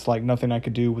happening. It's like nothing I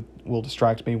could do will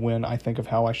distract me when I think of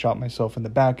how I shot myself in the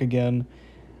back again.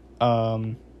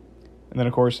 And then,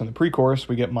 of course, in the pre-chorus,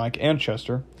 we get Mike and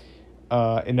Chester.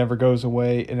 It never goes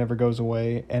away, it never goes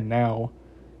away, and now.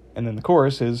 And then the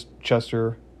chorus is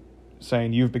Chester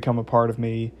saying, you've become a part of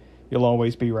me, you'll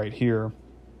always be right here.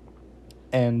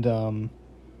 And,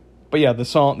 but yeah, this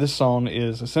song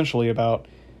is essentially about,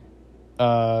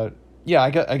 I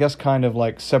guess kind of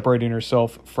like separating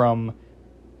yourself from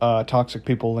toxic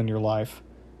people in your life,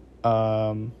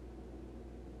 and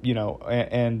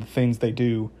things they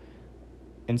do,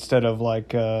 instead of like,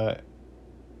 because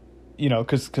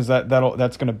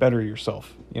that's going to better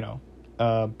yourself,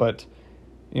 but,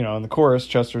 in the chorus,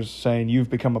 Chester's saying, you've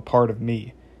become a part of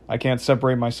me. I can't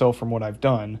separate myself from what I've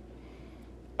done.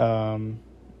 I'm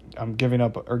giving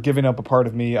up a part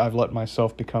of me. I've let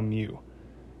myself become you.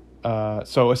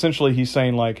 So essentially he's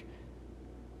saying like,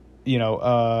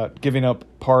 giving up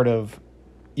part of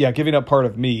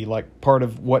me, like part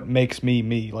of what makes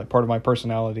me, like part of my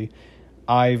personality.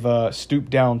 I've stooped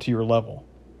down to your level.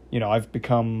 I've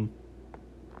become,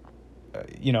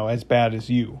 as bad as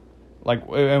you. Like,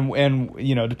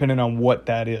 and depending on what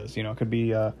that is, it could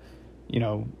be,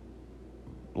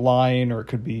 lying, or it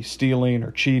could be stealing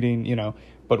or cheating,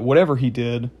 but whatever he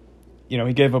did,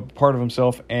 he gave up part of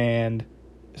himself and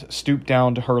stooped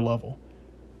down to her level.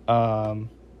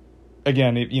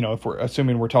 Again, if we're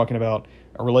assuming we're talking about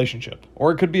a relationship,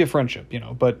 or it could be a friendship,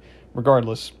 but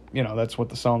regardless, that's what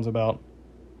the song's about.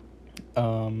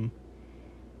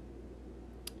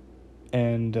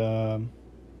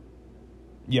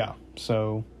 Yeah,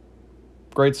 so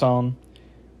great song.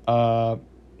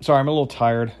 Sorry, I'm a little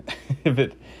tired if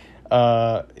it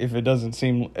doesn't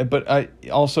seem, but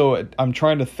I'm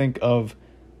trying to think of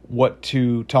what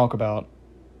to talk about.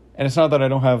 And it's not that I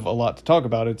don't have a lot to talk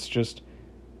about. It's just,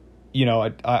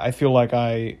 I feel like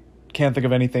I can't think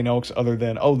of anything else other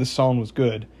than, this song was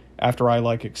good, after I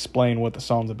like explain what the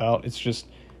song's about. It's just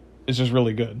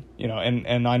really good,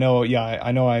 and I know,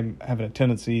 I know I have a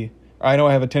tendency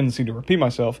to repeat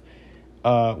myself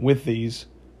with these,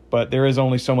 but there is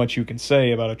only so much you can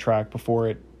say about a track before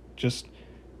it just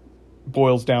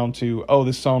boils down to,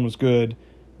 this song was good,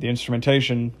 the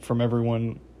instrumentation from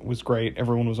everyone was great,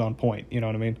 everyone was on point, you know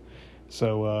what I mean?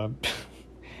 So,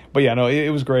 but yeah, no, it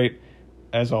was great,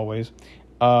 as always.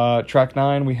 Track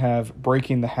 9, we have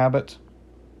Breaking the Habit.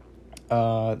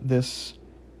 Let's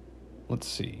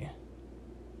see.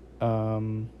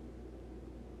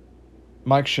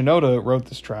 Mike Shinoda wrote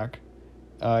this track.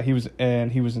 He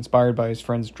was inspired by his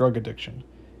friend's drug addiction.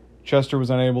 Chester was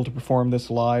unable to perform this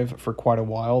live for quite a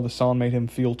while. The song made him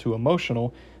feel too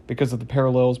emotional because of the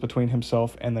parallels between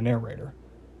himself and the narrator.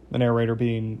 The narrator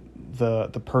being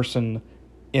the person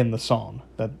in the song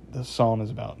that the song is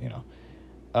about,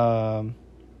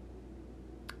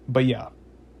 But yeah.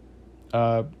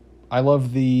 I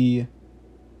love the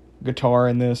guitar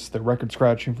in this. The record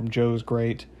scratching from Joe is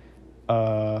great.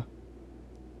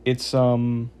 It's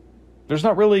there's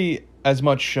not really as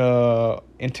much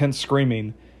intense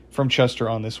screaming from Chester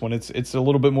on this one. It's a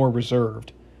little bit more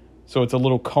reserved, so it's a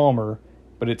little calmer,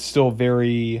 but it's still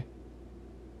very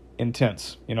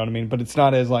intense. You know what I mean? But it's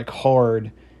not as like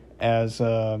hard as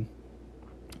the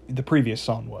previous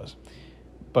song was.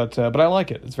 But I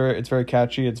like it. It's very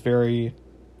catchy.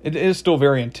 It is still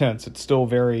very intense. It's still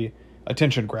very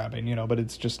attention grabbing, but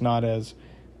it's just not as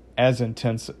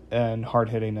intense and hard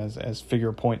hitting as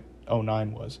Figure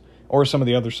 .09 was, or some of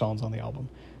the other songs on the album.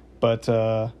 But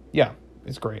yeah,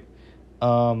 it's great.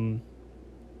 And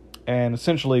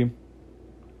essentially,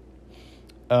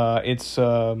 it's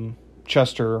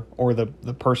Chester, or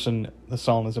the person the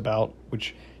song is about,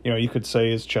 which you could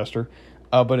say is Chester.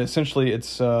 But essentially,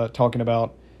 it's talking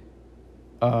about,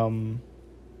 I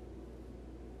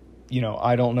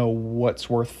don't know what's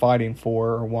worth fighting for,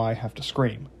 or why I have to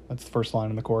scream. That's the first line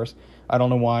in the chorus. I don't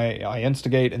know why I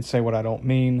instigate and say what I don't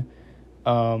mean.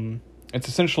 It's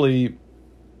essentially,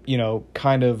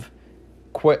 it's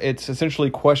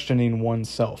essentially questioning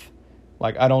oneself.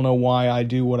 Like, I don't know why I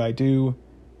do what I do,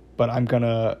 but I'm going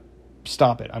to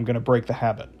stop it. I'm going to break the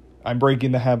habit. I'm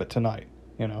breaking the habit tonight,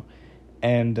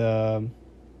 And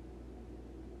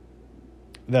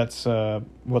that's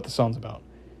what the song's about.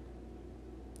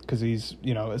 Because he's,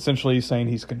 essentially saying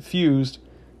he's confused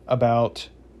about,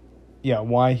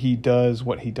 why he does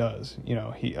what he does.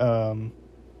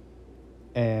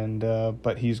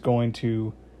 But he's going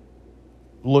to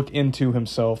look into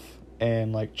himself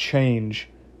and like change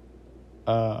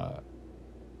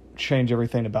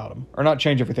everything about him, or not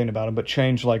change everything about him, but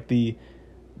change like the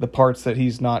parts that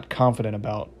he's not confident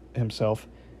about himself.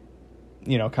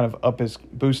 Kind of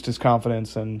boost his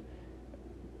confidence and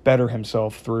better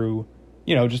himself through,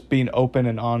 just being open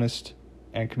and honest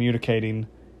and communicating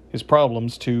his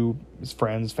problems to his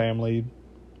friends, family,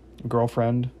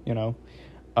 girlfriend,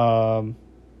 um,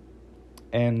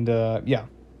 and yeah.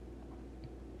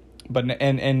 But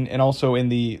and also in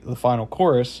the final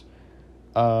chorus,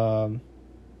 um,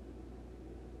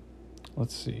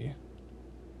 let's see.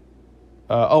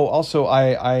 Also,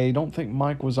 I don't think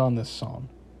Mike was on this song,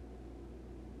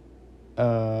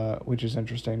 which is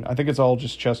interesting. I think it's all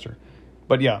just Chester,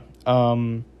 but yeah.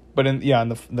 But in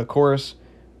the chorus,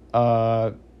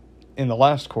 in the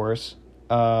last chorus,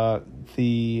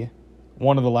 the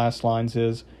one of the last lines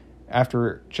is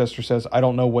after Chester says, "I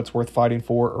don't know what's worth fighting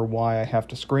for or why I have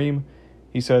to scream."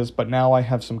 He says, "But now I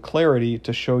have some clarity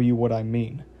to show you what I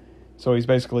mean." So he's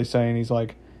basically saying, he's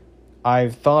like,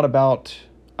 I'm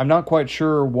not quite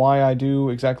sure why I do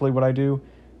exactly what I do,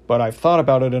 but I've thought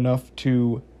about it enough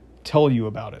to tell you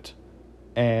about it.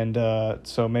 And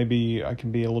so maybe I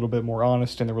can be a little bit more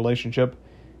honest in the relationship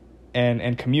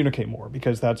and communicate more,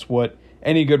 because that's what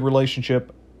any good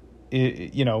relationship,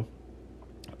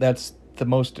 that's the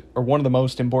most, or one of the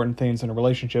most important things in a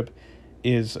relationship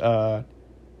is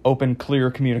open,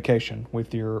 clear communication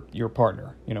with your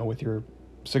partner, with your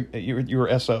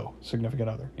SO, significant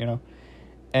other,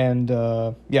 And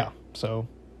yeah, so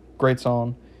great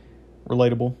song,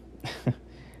 relatable.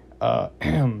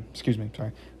 Excuse me,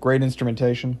 sorry. Great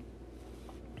instrumentation.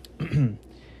 And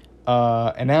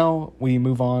now we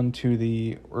move on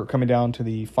to we're coming down to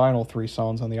the final 3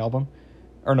 songs on the album.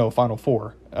 Or no, final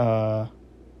 4.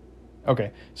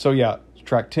 Okay, so yeah,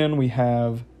 track 10 we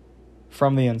have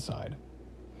From the Inside.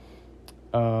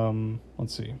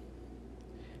 Let's see.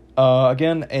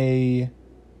 Again, a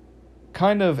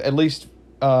kind of, at least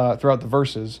throughout the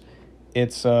verses,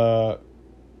 it's a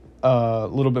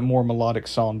little bit more melodic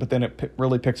song, but then it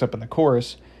really picks up in the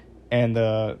chorus, and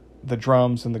the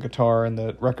drums and the guitar and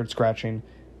the record scratching,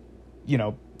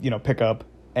 pick up,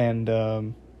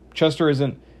 and Chester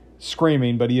isn't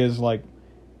screaming, but he is like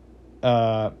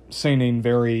singing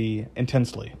very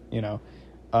intensely,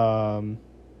 or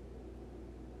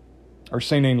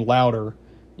singing louder,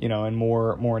 and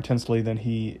more intensely than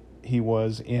he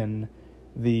was in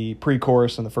the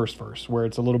pre-chorus and the first verse, where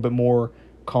it's a little bit more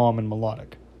calm and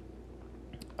melodic.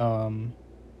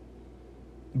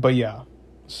 But yeah,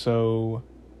 so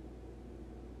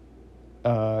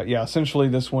essentially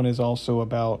this one is also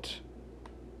about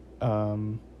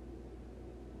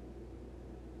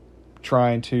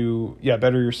trying to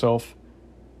better yourself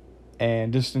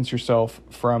and distance yourself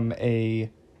from a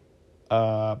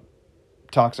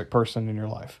toxic person in your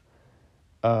life.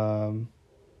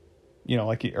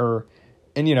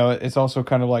 It's also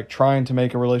kind of like trying to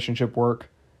make a relationship work,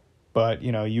 but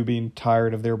you being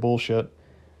tired of their bullshit,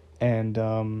 and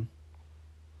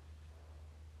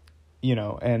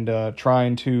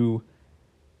trying to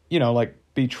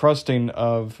be trusting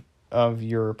of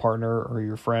your partner or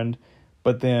your friend,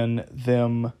 but then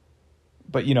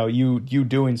you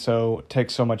doing so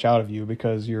takes so much out of you,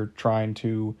 because you're trying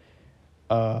to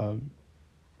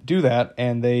do that,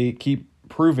 and they keep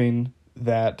proving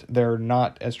that they're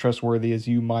not as trustworthy as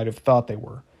you might have thought they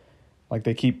were. Like,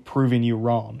 they keep proving you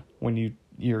wrong when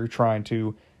you're trying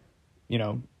to,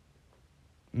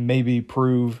 maybe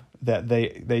prove that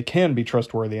they can be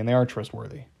trustworthy, and they are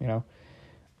trustworthy,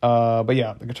 But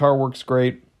yeah, the guitar works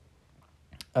great.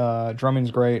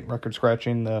 Drumming's great. Record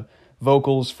scratching. The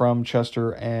vocals from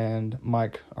Chester and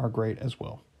Mike are great as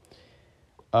well.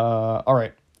 All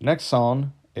right, next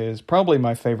song is probably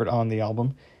my favorite on the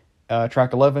album.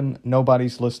 Track 11,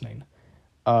 Nobody's Listening.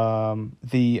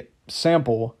 The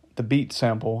beat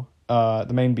sample,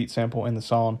 the main beat sample in the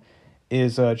song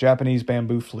is a Japanese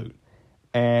bamboo flute.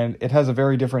 And it has a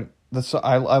very different...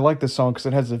 I like this song because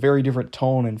it has a very different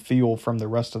tone and feel from the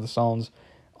rest of the songs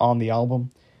on the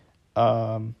album.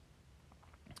 It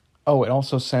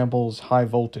also samples High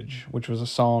Voltage, which was a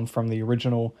song from the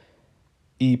original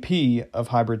EP of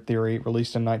Hybrid Theory,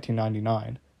 released in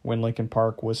 1999, when Linkin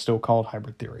Park was still called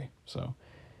Hybrid Theory. So,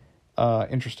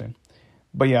 interesting.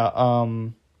 But yeah,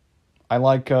 I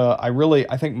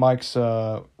think Mike's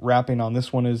rapping on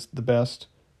this one is the best.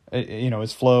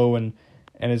 His flow and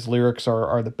his lyrics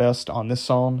are the best on this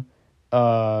song.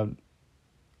 They're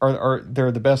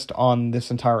the best on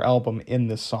this entire album in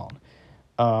this song.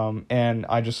 And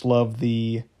I just love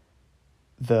the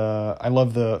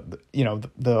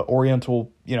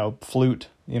Oriental, flute,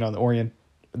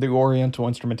 the Oriental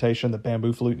instrumentation, the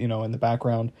bamboo flute, in the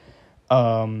background.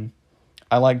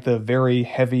 I like the very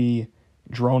heavy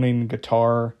droning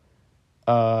guitar,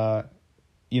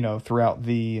 throughout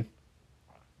the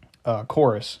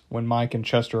chorus when Mike and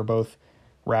Chester are both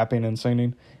rapping and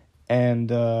singing.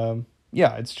 And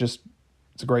it's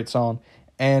a great song.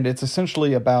 And it's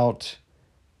essentially about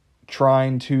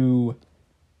trying to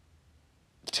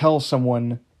tell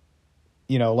someone,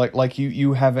 like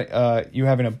you having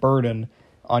a burden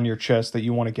on your chest that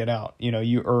you want to get out.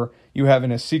 You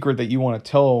having a secret that you want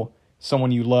to tell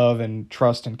someone you love and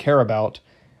trust and care about,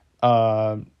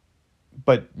 but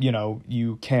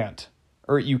you can't,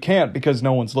 or you can't because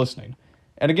no one's listening.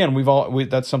 And again,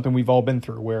 that's something we've all been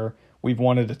through, where we've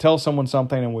wanted to tell someone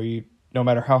something, and no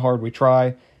matter how hard we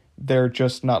try, they're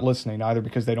just not listening, either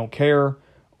because they don't care,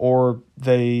 or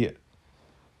they,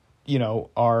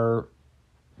 are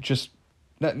just,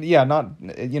 not,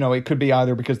 it could be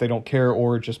either because they don't care,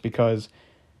 or just because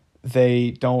they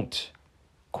don't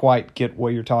quite get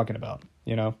what you're talking about,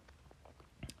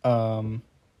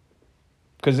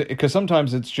 because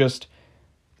sometimes it's just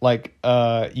like,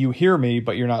 you hear me,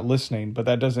 but you're not listening, but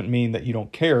that doesn't mean that you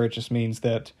don't care. It just means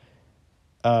that,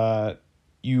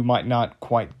 you might not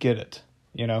quite get it,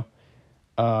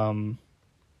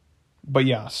 but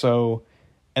yeah, so,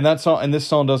 and that song, and this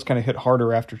song does kind of hit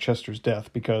harder after Chester's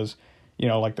death, because,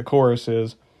 like the chorus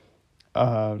is,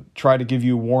 try to give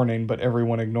you warning, but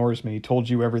everyone ignores me. Told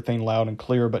you everything loud and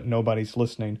clear, but nobody's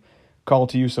listening. Call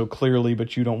to you so clearly,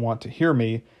 but you don't want to hear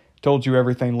me. Told you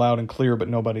everything loud and clear, but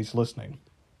nobody's listening.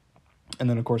 And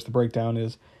then, of course, the breakdown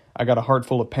is, I got a heart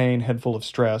full of pain, head full of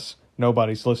stress,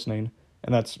 nobody's listening.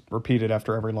 And that's repeated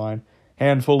after every line.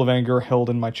 Hand full of anger held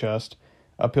in my chest.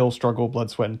 Uphill struggle,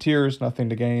 blood, sweat, and tears, nothing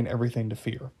to gain, everything to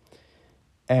fear.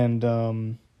 And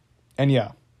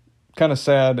yeah, kind of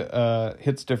sad,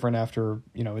 hits different after,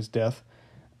 his death.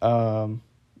 Well,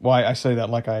 I say that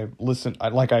like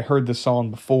I heard this song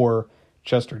before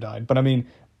Chester died. But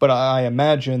I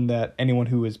imagine that anyone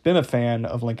who has been a fan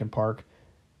of Linkin Park,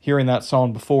 hearing that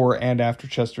song before and after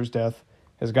Chester's death,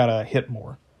 has got to hit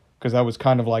more. Because that was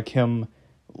kind of like him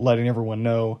letting everyone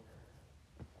know,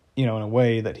 in a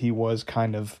way, that he was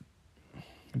kind of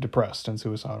depressed and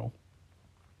suicidal.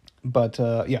 But,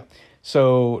 yeah.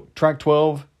 So, track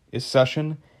 12 is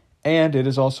Session, and it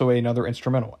is also another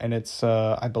instrumental. And it's,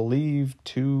 I believe,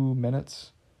 2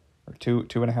 minutes, or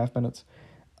 2.5 minutes.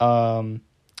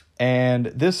 And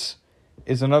this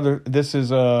is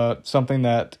something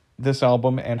that this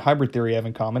album and Hybrid Theory have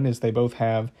in common, is they both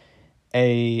have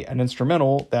an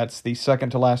instrumental that's the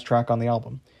second to last track on the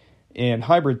album. In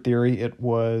Hybrid Theory, it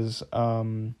was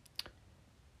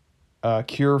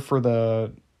Cure for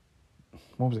the...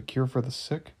 What was it? Cure for the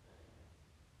Sick?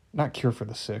 Not Cure for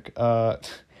the Sick. Let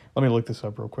me look this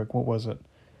up real quick. What was it?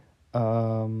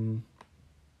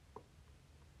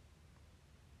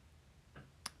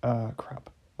 Crap.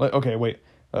 Okay, wait.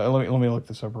 Let me look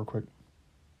this up real quick.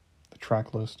 The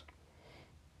track list.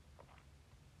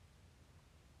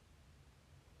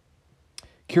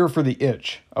 Cure for the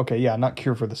Itch. Okay, yeah, not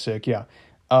Cure for the Sick, yeah.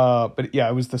 But yeah,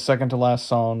 it was the second to last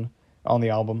song on the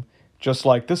album. Just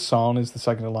like this song is the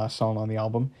second to last song on the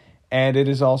album. And it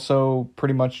is also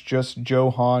pretty much just Joe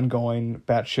Hahn going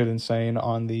batshit insane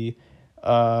on the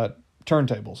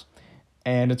turntables.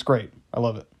 And it's great. I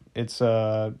love it. It's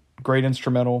a great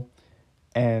instrumental.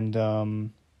 And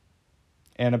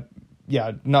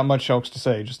yeah, not much else to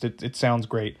say. Just it sounds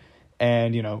great.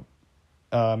 And,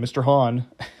 Mr. Hahn,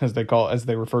 as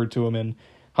they referred to him in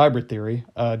Hybrid Theory,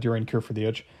 during Cure for the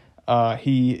Itch,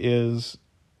 he is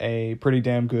a pretty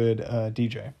damn good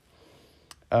DJ.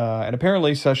 And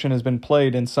apparently Session has been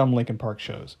played in some Linkin Park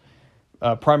shows,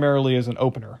 primarily as an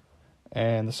opener.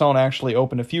 And the song actually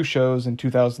opened a few shows in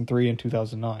 2003 and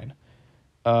 2009.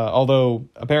 Although,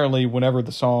 apparently, whenever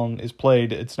the song is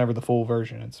played, it's never the full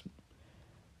version. It's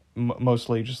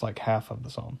mostly just like half of the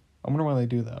song. I wonder why they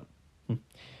do that.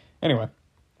 Anyway.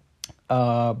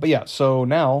 But yeah, so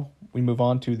now we move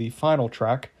on to the final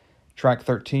track, track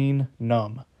 13,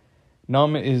 Numb.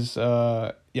 Numb is,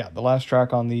 the last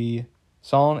track on the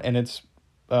song, and it's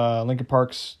Linkin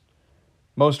Park's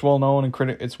most well-known and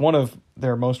it's one of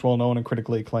their most well-known and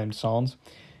critically acclaimed songs.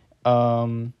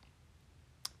 And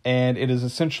it is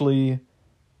essentially,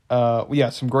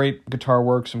 some great guitar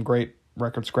work, some great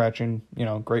record scratching,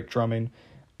 great drumming,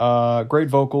 great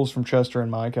vocals from Chester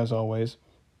and Mike, as always.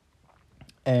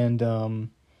 And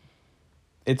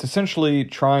it's essentially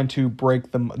trying to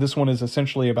this one is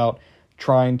essentially about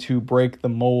trying to break the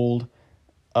mold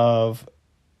of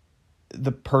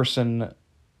the person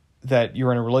that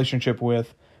you're in a relationship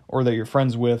with, or that you're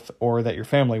friends with, or that you're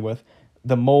family with,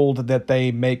 the mold that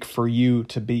they make for you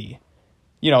to be.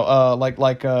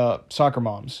 Like soccer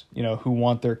moms, who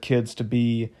want their kids to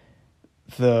be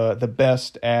the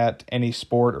best at any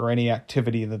sport or any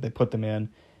activity that they put them in,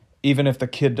 even if the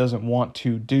kid doesn't want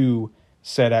to do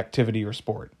said activity or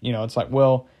sport. It's like,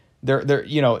 well, they're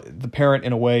the parent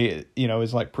in a way,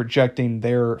 is like projecting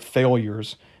their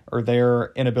failures or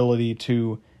their inability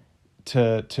to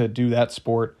to do that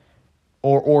sport,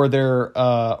 or their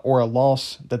or a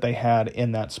loss that they had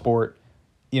in that sport,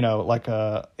 like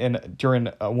during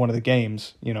one of the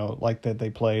games, like that they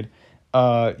played,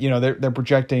 they're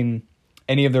projecting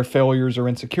any of their failures or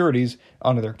insecurities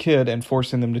onto their kid and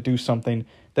forcing them to do something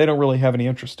they don't really have any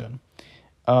interest in.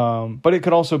 But it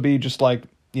could also be just like,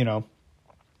 it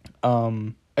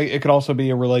could also be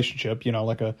a relationship,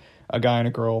 like a guy and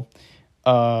a girl,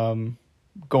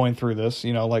 going through this,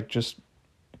 like just,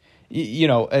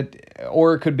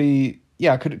 or it could be,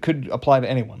 could apply to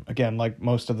anyone. Again, like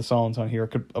most of the songs on here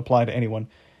could apply to anyone.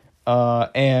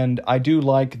 And I do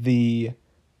like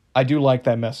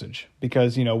that message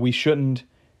because, we shouldn't,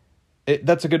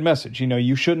 that's a good message.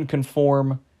 You shouldn't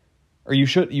conform, or you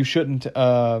shouldn't,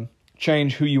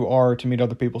 change who you are to meet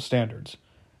other people's standards.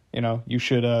 You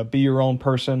should, be your own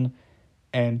person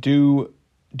and do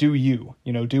you,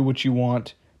 do what you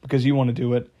want because you want to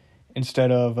do it,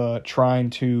 instead of, trying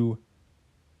to,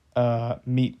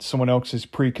 meet someone else's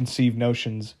preconceived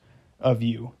notions of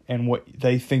you and what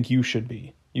they think you should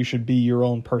be. You should be your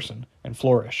own person and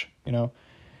flourish,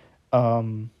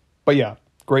 But yeah,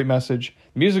 great message.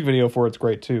 The music video for it's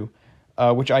great too,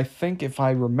 which I think, if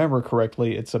I remember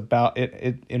correctly, it's about,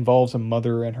 it involves a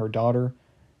mother and her daughter.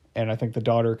 And I think the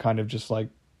daughter kind of just like,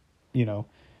 I don't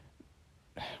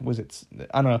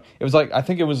know. It was like, I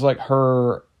think it was like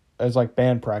her as like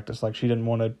band practice. Like she didn't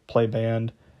want to play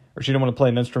band, or she didn't want to play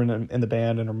an instrument in the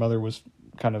band, and her mother was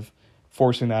kind of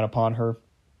forcing that upon her.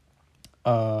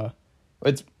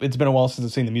 It's been a while since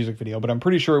I've seen the music video, but I'm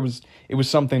pretty sure it was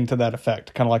something to that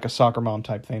effect, kind of like a soccer mom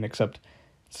type thing, except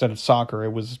instead of soccer,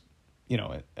 it was,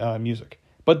 music.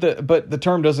 But the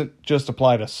term doesn't just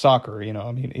apply to soccer,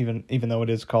 I mean, even though it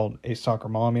is called a soccer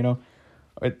mom,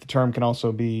 the term can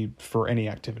also be for any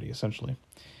activity, essentially.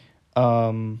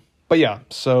 But yeah,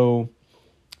 so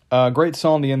great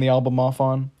song to end the album off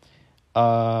on.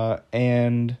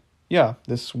 And yeah,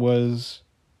 this was,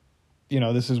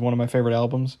 this is one of my favorite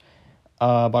albums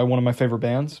by one of my favorite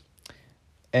bands.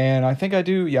 And I think I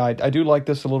do like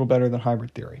this a little better than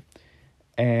Hybrid Theory.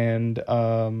 And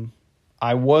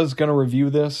I was going to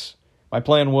review this. My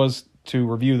plan was to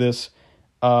review this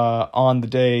on the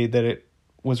day that it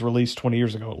was released 20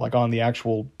 years ago, like on the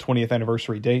actual 20th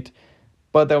anniversary date.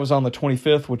 But that was on the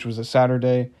 25th, which was a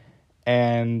Saturday.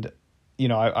 And,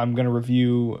 I'm going to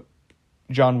review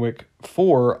John Wick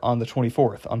 4 on the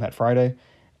 24th, on that Friday.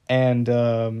 And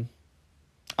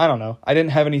I don't know. I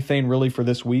didn't have anything really for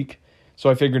this week. So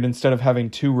I figured instead of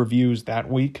having 2 reviews that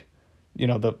week,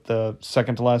 the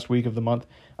second to last week of the month,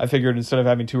 I figured instead of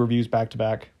having 2 reviews back to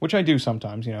back, which I do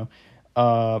sometimes,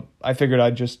 I figured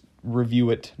I'd just review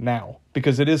it now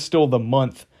because it is still the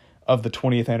month of the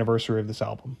 20th anniversary of this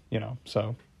album,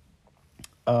 so,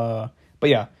 but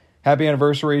yeah, happy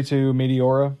anniversary to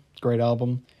Meteora. It's a great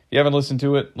album. If you haven't listened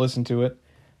to it, listen to it.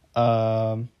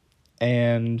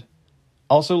 And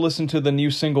also listen to the new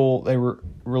single they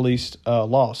released,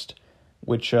 Lost,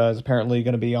 which is apparently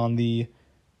going to be on the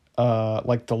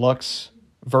like deluxe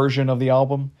version of the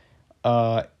album,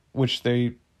 which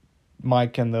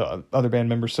Mike and the other band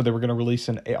members said they were going to release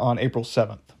on April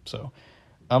 7th. So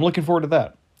I'm looking forward to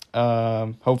that.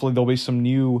 Hopefully there'll be some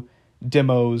new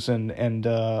demos and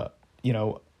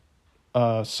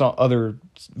other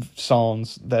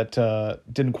songs that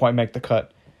didn't quite make the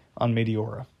cut on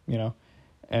Meteora,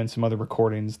 and some other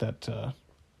recordings that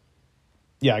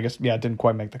didn't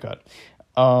quite make the cut.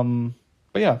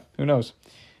 But yeah, who knows?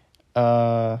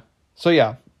 So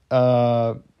yeah,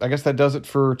 I guess that does it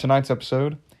for tonight's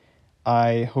episode.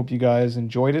 I hope you guys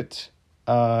enjoyed it.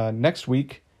 Next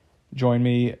week, join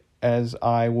me as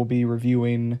I will be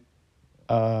reviewing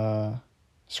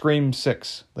Scream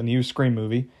 6, the new Scream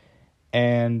movie,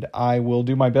 and I will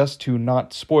do my best to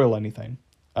not spoil anything.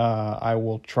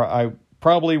 I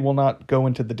probably will not go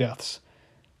into the deaths,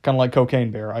 kind of like Cocaine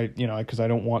Bear. Because I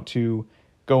don't want to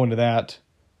go into that,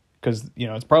 because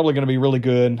it's probably going to be really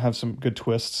good and have some good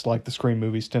twists like the Scream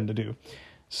movies tend to do.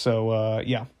 So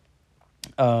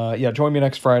join me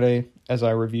next Friday as I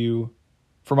review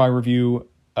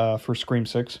for Scream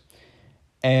 6.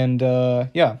 And I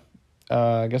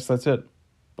guess that's it.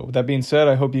 But with that being said,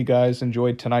 I hope you guys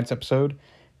enjoyed tonight's episode.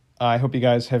 I hope you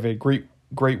guys have a great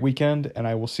weekend, and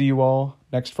I will see you all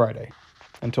next Friday.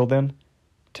 Until then,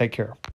 take care.